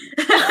 Like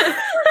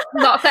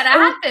not going to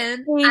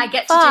happen. I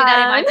get to do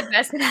that in my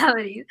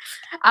personalities.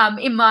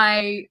 In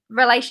my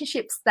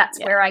relationships, that's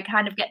where I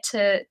kind of get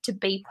to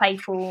be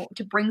playful,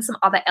 to bring some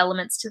other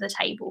elements to the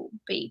table,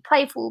 be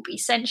playful, be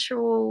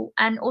sensual,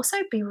 and also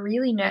be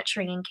really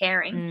nurturing and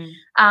caring.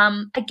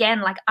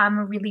 Again, like I'm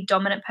a really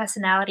dominant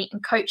personality,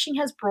 and coaching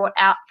has brought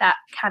out that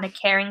kind of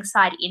caring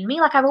side in me.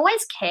 Like I've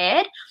always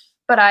cared,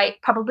 but I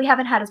probably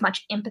haven't had as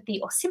much empathy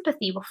or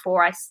sympathy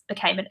before I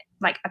became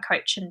a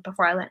coach and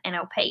before I learned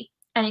NLP.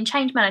 And in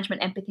change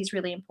management, empathy is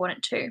really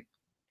important too.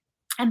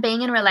 And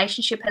being in a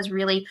relationship has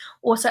really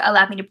also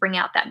allowed me to bring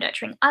out that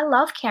nurturing. I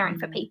love caring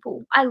for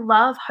people. I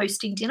love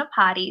hosting dinner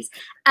parties,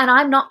 and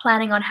I'm not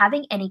planning on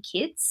having any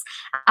kids.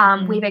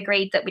 We've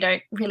agreed that we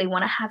don't really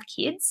want to have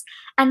kids.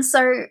 And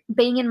so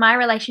being in my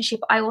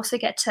relationship, I also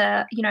get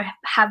to,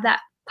 have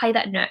that, play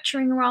that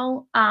nurturing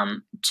role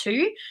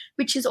too,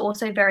 which is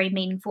also very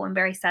meaningful and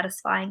very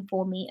satisfying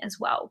for me as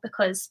well,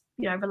 because,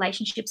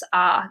 relationships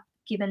are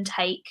give and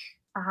take,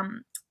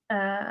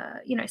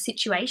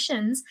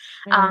 situations.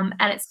 And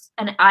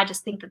I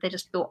just think that they're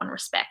just built on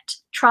respect.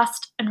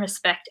 Trust and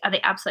respect are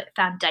the absolute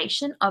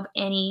foundation of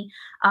any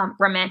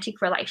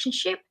romantic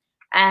relationship.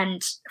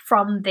 And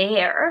from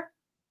there,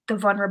 the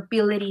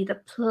vulnerability, the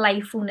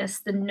playfulness,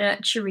 the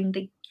nurturing,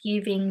 the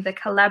giving, the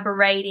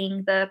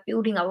collaborating, the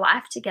building a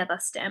life together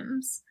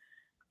stems.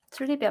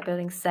 It's really about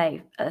building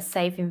a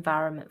safe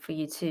environment for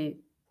you to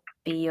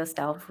be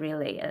yourself,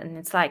 really. And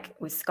it's like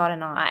with Scott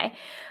and I,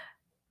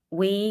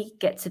 we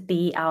get to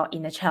be our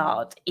inner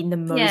child in the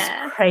most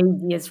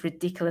craziest,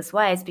 ridiculous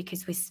ways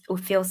because we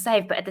feel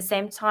safe. But at the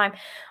same time,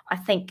 I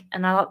think,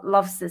 and I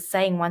love the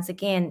saying once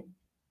again,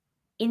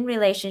 in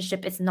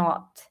relationship, it's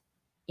not,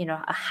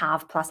 a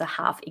half plus a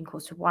half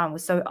equals to one. We're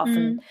so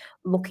often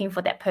looking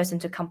for that person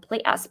to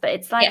complete us. But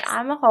it's like,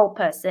 I'm a whole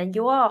person,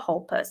 you are a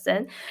whole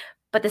person.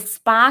 But the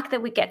spark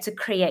that we get to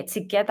create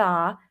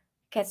together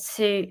gets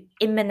to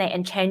emanate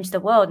and change the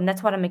world. And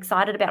that's what I'm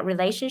excited about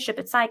relationship.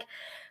 It's like,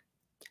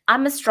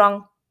 I'm a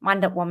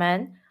strong-minded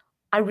woman.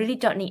 I really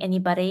don't need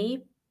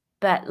anybody,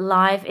 but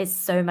life is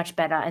so much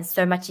better and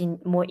so much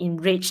more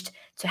enriched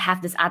to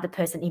have this other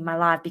person in my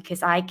life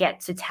because I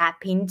get to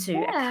tap into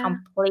a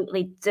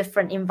completely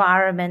different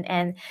environment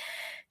and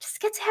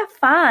just get to have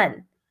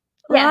fun.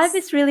 Life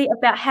is really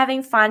about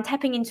having fun,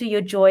 tapping into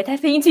your joy,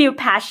 tapping into your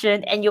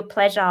passion and your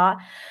pleasure,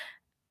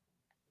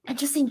 and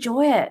just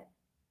enjoy it.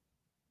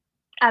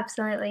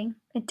 Absolutely.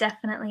 It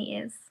definitely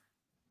is.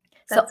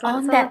 So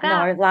on that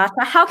note,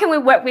 Lata, how can we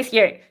work with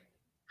you?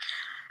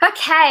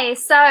 Okay,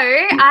 so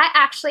I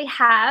actually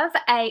have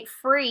a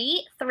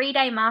free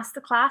 3-day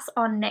masterclass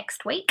on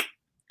next week.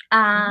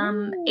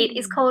 It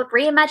is called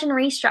Reimagine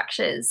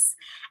Restructures,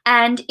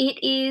 and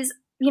it is,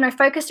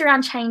 focused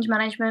around change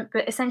management.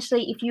 But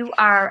essentially, if you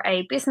are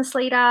a business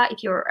leader,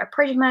 if you're a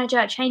project manager,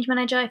 a change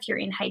manager, if you're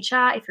in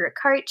HR, if you're a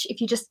coach, if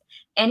you're just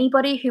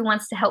anybody who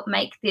wants to help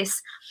make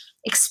this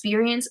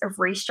experience of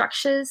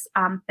restructures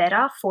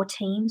better for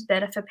teams,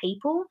 better for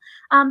people,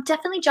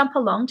 definitely jump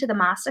along to the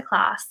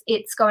masterclass.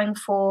 It's going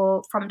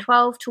from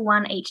 12 to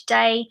 1 each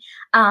day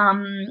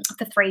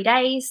for 3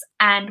 days,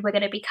 and we're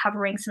going to be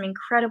covering some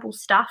incredible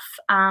stuff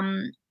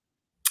in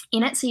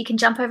it. So you can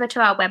jump over to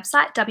our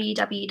website,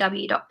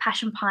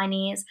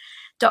 www.passionpioneers.com.au.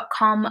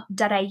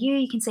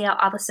 You can see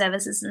our other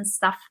services and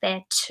stuff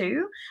there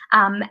too.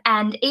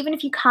 And even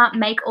if you can't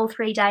make all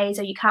 3 days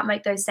or you can't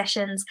make those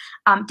sessions,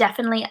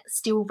 definitely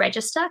still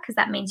register, because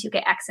that means you'll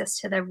get access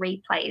to the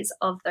replays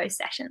of those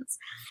sessions.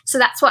 So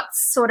that's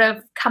what's sort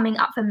of coming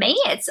up for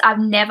me. I've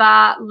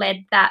never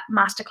led that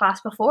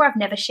masterclass before. I've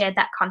never shared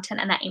that content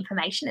and that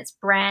information. It's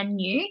brand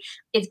new.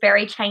 It's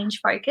very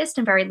change focused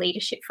and very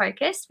leadership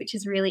focused, which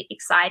is really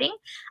exciting.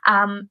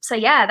 So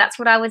yeah, that's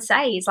what I would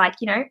say is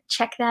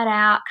check that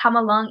out. Come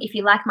along if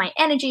you like my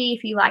energy,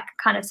 if you like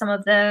kind of some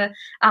of the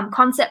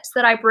concepts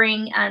that I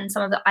bring and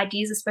some of the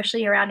ideas,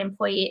 especially around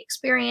employee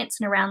experience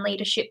and around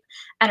leadership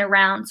and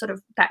around sort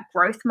of that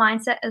growth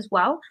mindset as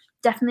well.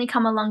 Definitely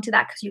come along to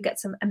that because you get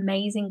some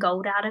amazing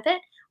gold out of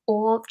it.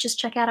 Or just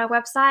check out our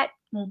website,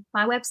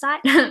 my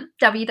website,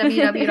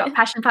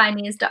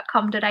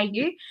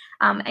 www.passionpioneers.com.au,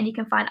 and you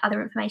can find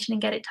other information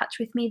and get in touch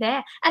with me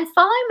there. And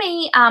follow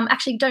me,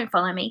 actually don't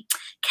follow me,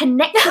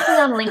 connect with me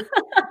on LinkedIn,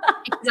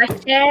 because I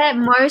share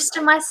most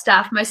of my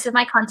stuff, most of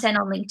my content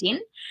on LinkedIn.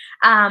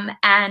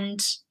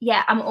 And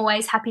yeah, I'm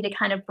always happy to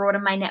kind of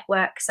broaden my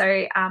network.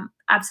 So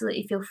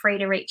absolutely feel free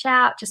to reach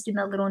out, just in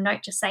a little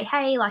note, just say,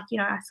 hey, I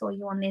saw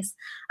you on this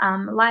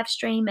live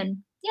stream, and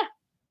yeah.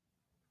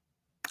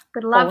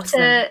 Would love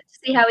to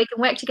see how we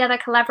can work together,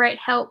 collaborate,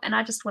 help, and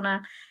I just want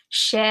to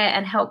share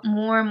and help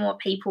more and more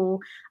people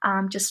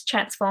just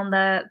transform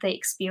the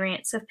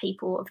experience of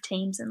people, of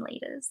teams and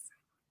leaders.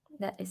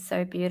 That is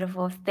so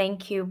beautiful.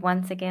 Thank you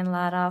once again,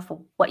 Lata, for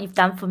what you've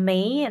done for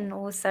me and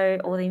also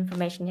all the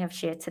information you have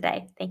shared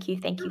today. Thank you.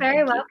 Thank you.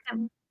 Very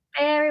welcome.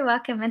 Very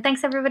welcome. And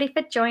thanks everybody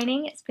for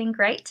joining. It's been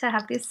great to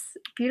have this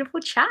beautiful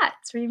chat.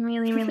 It's been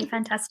really, really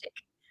fantastic.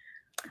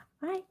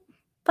 All right.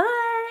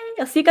 Bye.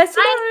 I'll see you guys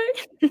tomorrow.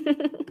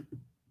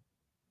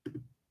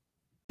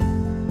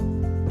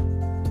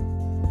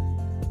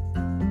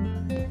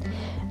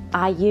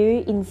 Are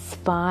you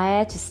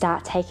inspired to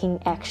start taking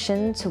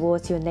action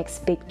towards your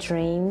next big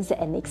dreams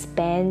and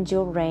expand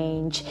your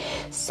range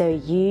so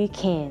you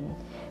can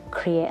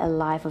create a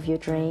life of your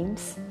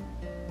dreams?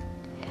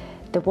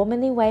 The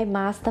Womanly Way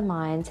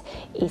Mastermind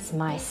is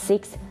my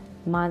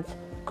 6-month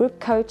group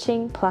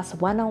coaching plus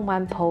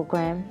one-on-one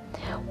program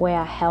where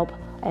I help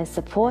and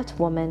support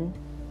women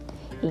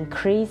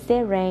increase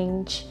their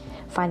range,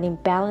 finding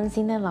balance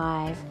in their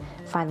life,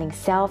 finding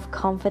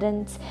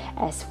self-confidence,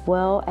 as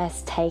well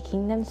as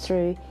taking them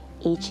through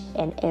each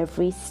and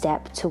every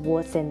step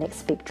towards their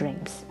next big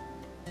dreams.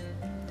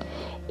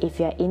 If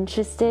you're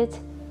interested,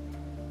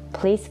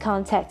 please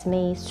contact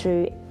me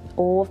through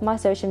all of my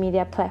social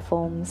media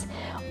platforms,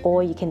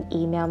 or you can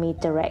email me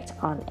direct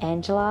on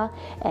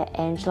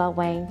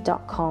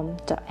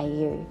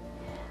angela@angelawang.com.au.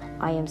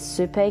 I am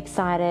super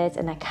excited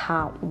and I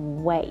can't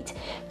wait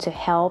to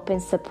help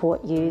and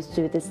support you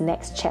through this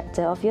next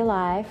chapter of your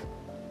life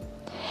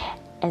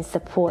and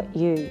support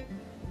you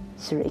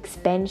through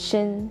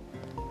expansion,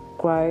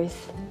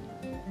 growth,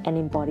 and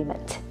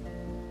embodiment.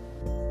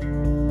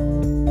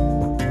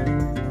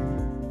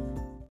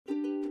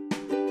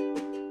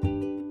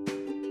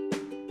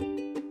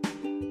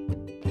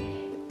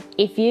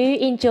 If you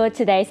enjoyed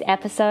today's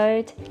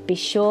episode, be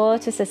sure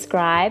to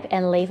subscribe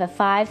and leave a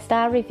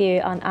 5-star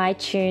review on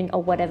iTunes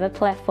or whatever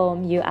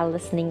platform you are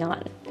listening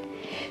on.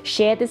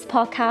 Share this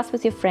podcast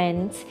with your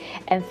friends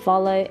and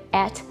follow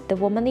 @The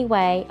Womanly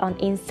Way on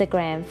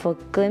Instagram for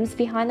glimpses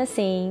behind the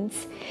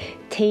scenes,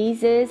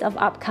 teasers of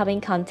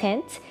upcoming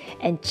content,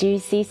 and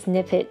juicy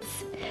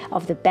snippets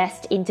of the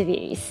best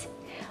interviews.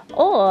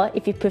 Or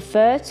if you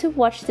prefer to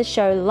watch the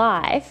show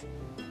live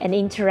and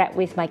interact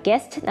with my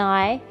guest and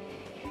I,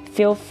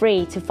 feel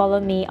free to follow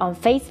me on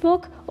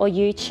Facebook or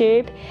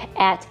YouTube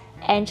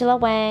 @Angela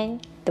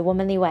Wang, The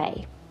Womanly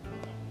Way.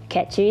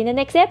 Catch you in the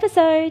next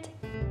episode.